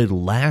enjoyed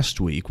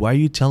last week. Why are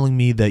you telling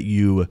me that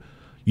you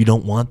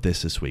don't want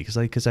this week? It's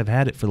like, because I've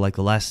had it for like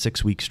the last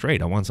 6 weeks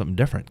straight. I want something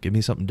different. Give me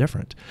something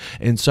different.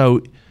 And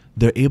so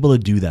they're able to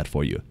do that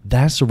for you.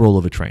 That's the role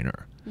of a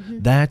trainer.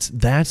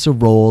 That's a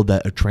role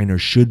that a trainer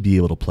should be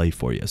able to play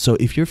for you. So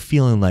if you're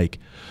feeling like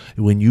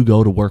when you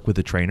go to work with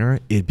a trainer,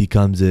 it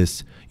becomes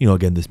this,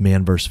 again, this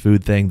man versus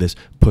food thing, this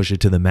push it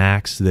to the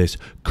max, this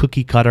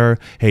cookie cutter.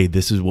 Hey,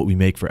 this is what we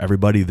make for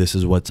everybody. This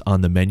is what's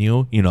on the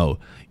menu,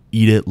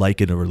 eat it,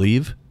 like it, or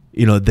leave,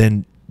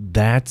 then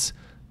that's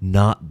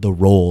not the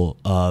role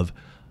of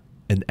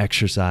an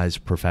exercise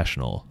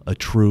professional, a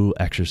true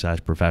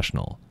exercise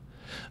professional.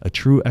 A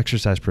true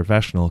exercise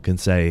professional can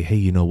say, hey,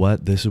 you know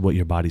what? This is what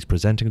your body's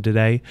presenting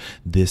today.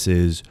 This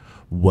is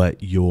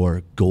what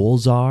your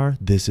goals are.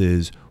 This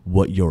is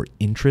what your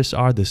interests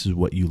are. This is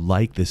what you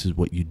like. This is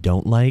what you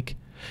don't like.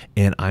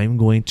 And I'm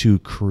going to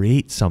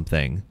create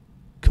something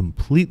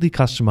completely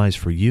customized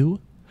for you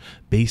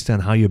based on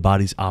how your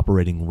body's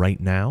operating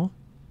right now,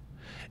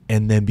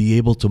 and then be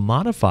able to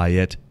modify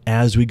it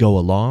as we go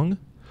along,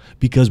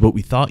 because what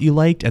we thought you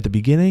liked at the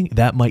beginning,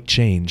 that might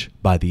change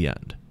by the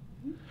end.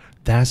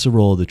 That's the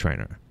role of the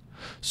trainer.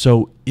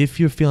 So if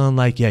you're feeling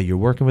like, yeah, you're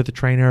working with a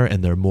trainer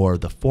and they're more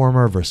the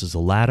former versus the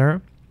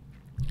latter,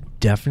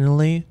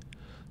 definitely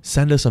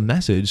send us a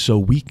message so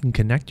we can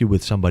connect you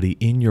with somebody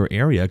in your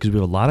area, because we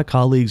have a lot of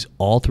colleagues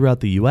all throughout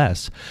the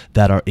U.S.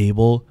 that are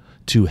able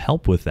to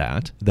help with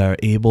that are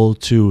able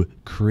to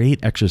create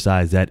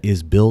exercise that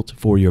is built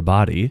for your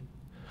body.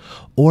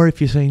 Or if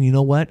you're saying, you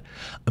know what,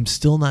 I'm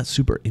still not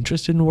super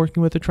interested in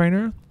working with a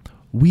trainer,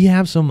 we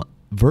have some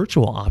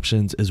virtual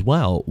options as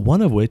well,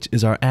 one of which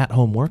is our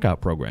at-home workout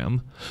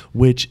program,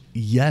 which,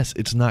 yes,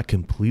 it's not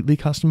completely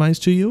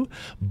customized to you,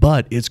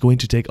 but it's going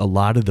to take a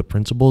lot of the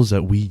principles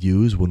that we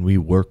use when we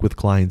work with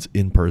clients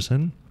in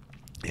person,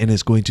 and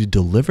it's going to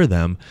deliver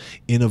them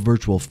in a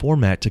virtual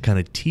format to kind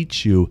of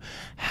teach you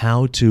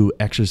how to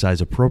exercise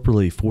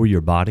appropriately for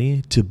your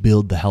body to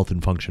build the health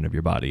and function of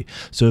your body.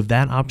 So if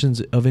that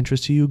option's of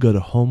interest to you, go to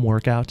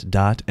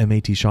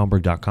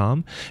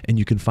homeworkout.matschaumburg.com and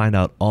you can find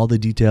out all the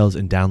details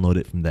and download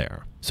it from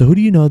there. So who do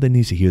you know that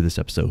needs to hear this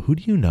episode? Who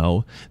do you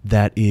know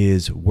that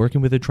is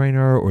working with a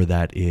trainer, or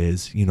that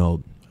is,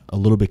 a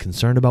little bit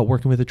concerned about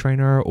working with a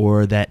trainer,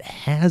 or that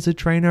has a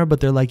trainer, but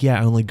they're like, yeah,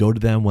 I only go to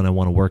them when I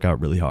want to work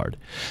out really hard?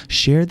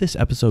 Share this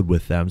episode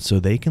with them so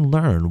they can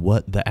learn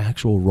what the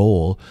actual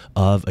role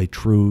of a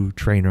true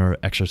trainer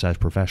exercise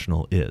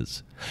professional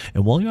is.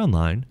 And while you're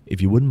online,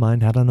 if you wouldn't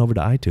mind, head on over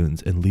to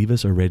iTunes and leave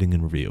us a rating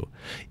and review.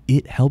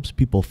 It helps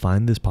people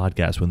find this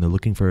podcast when they're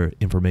looking for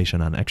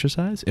information on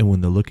exercise and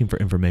when they're looking for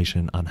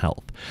information on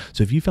health.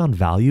 So if you found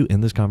value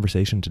in this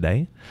conversation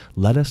today,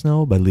 let us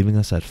know by leaving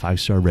us that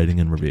 5-star rating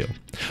and review.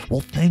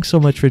 Well, thanks so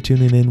much for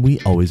tuning in. We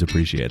always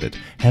appreciate it.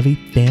 Have a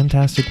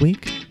fantastic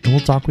week, and we'll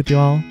talk with you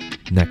all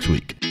next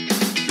week.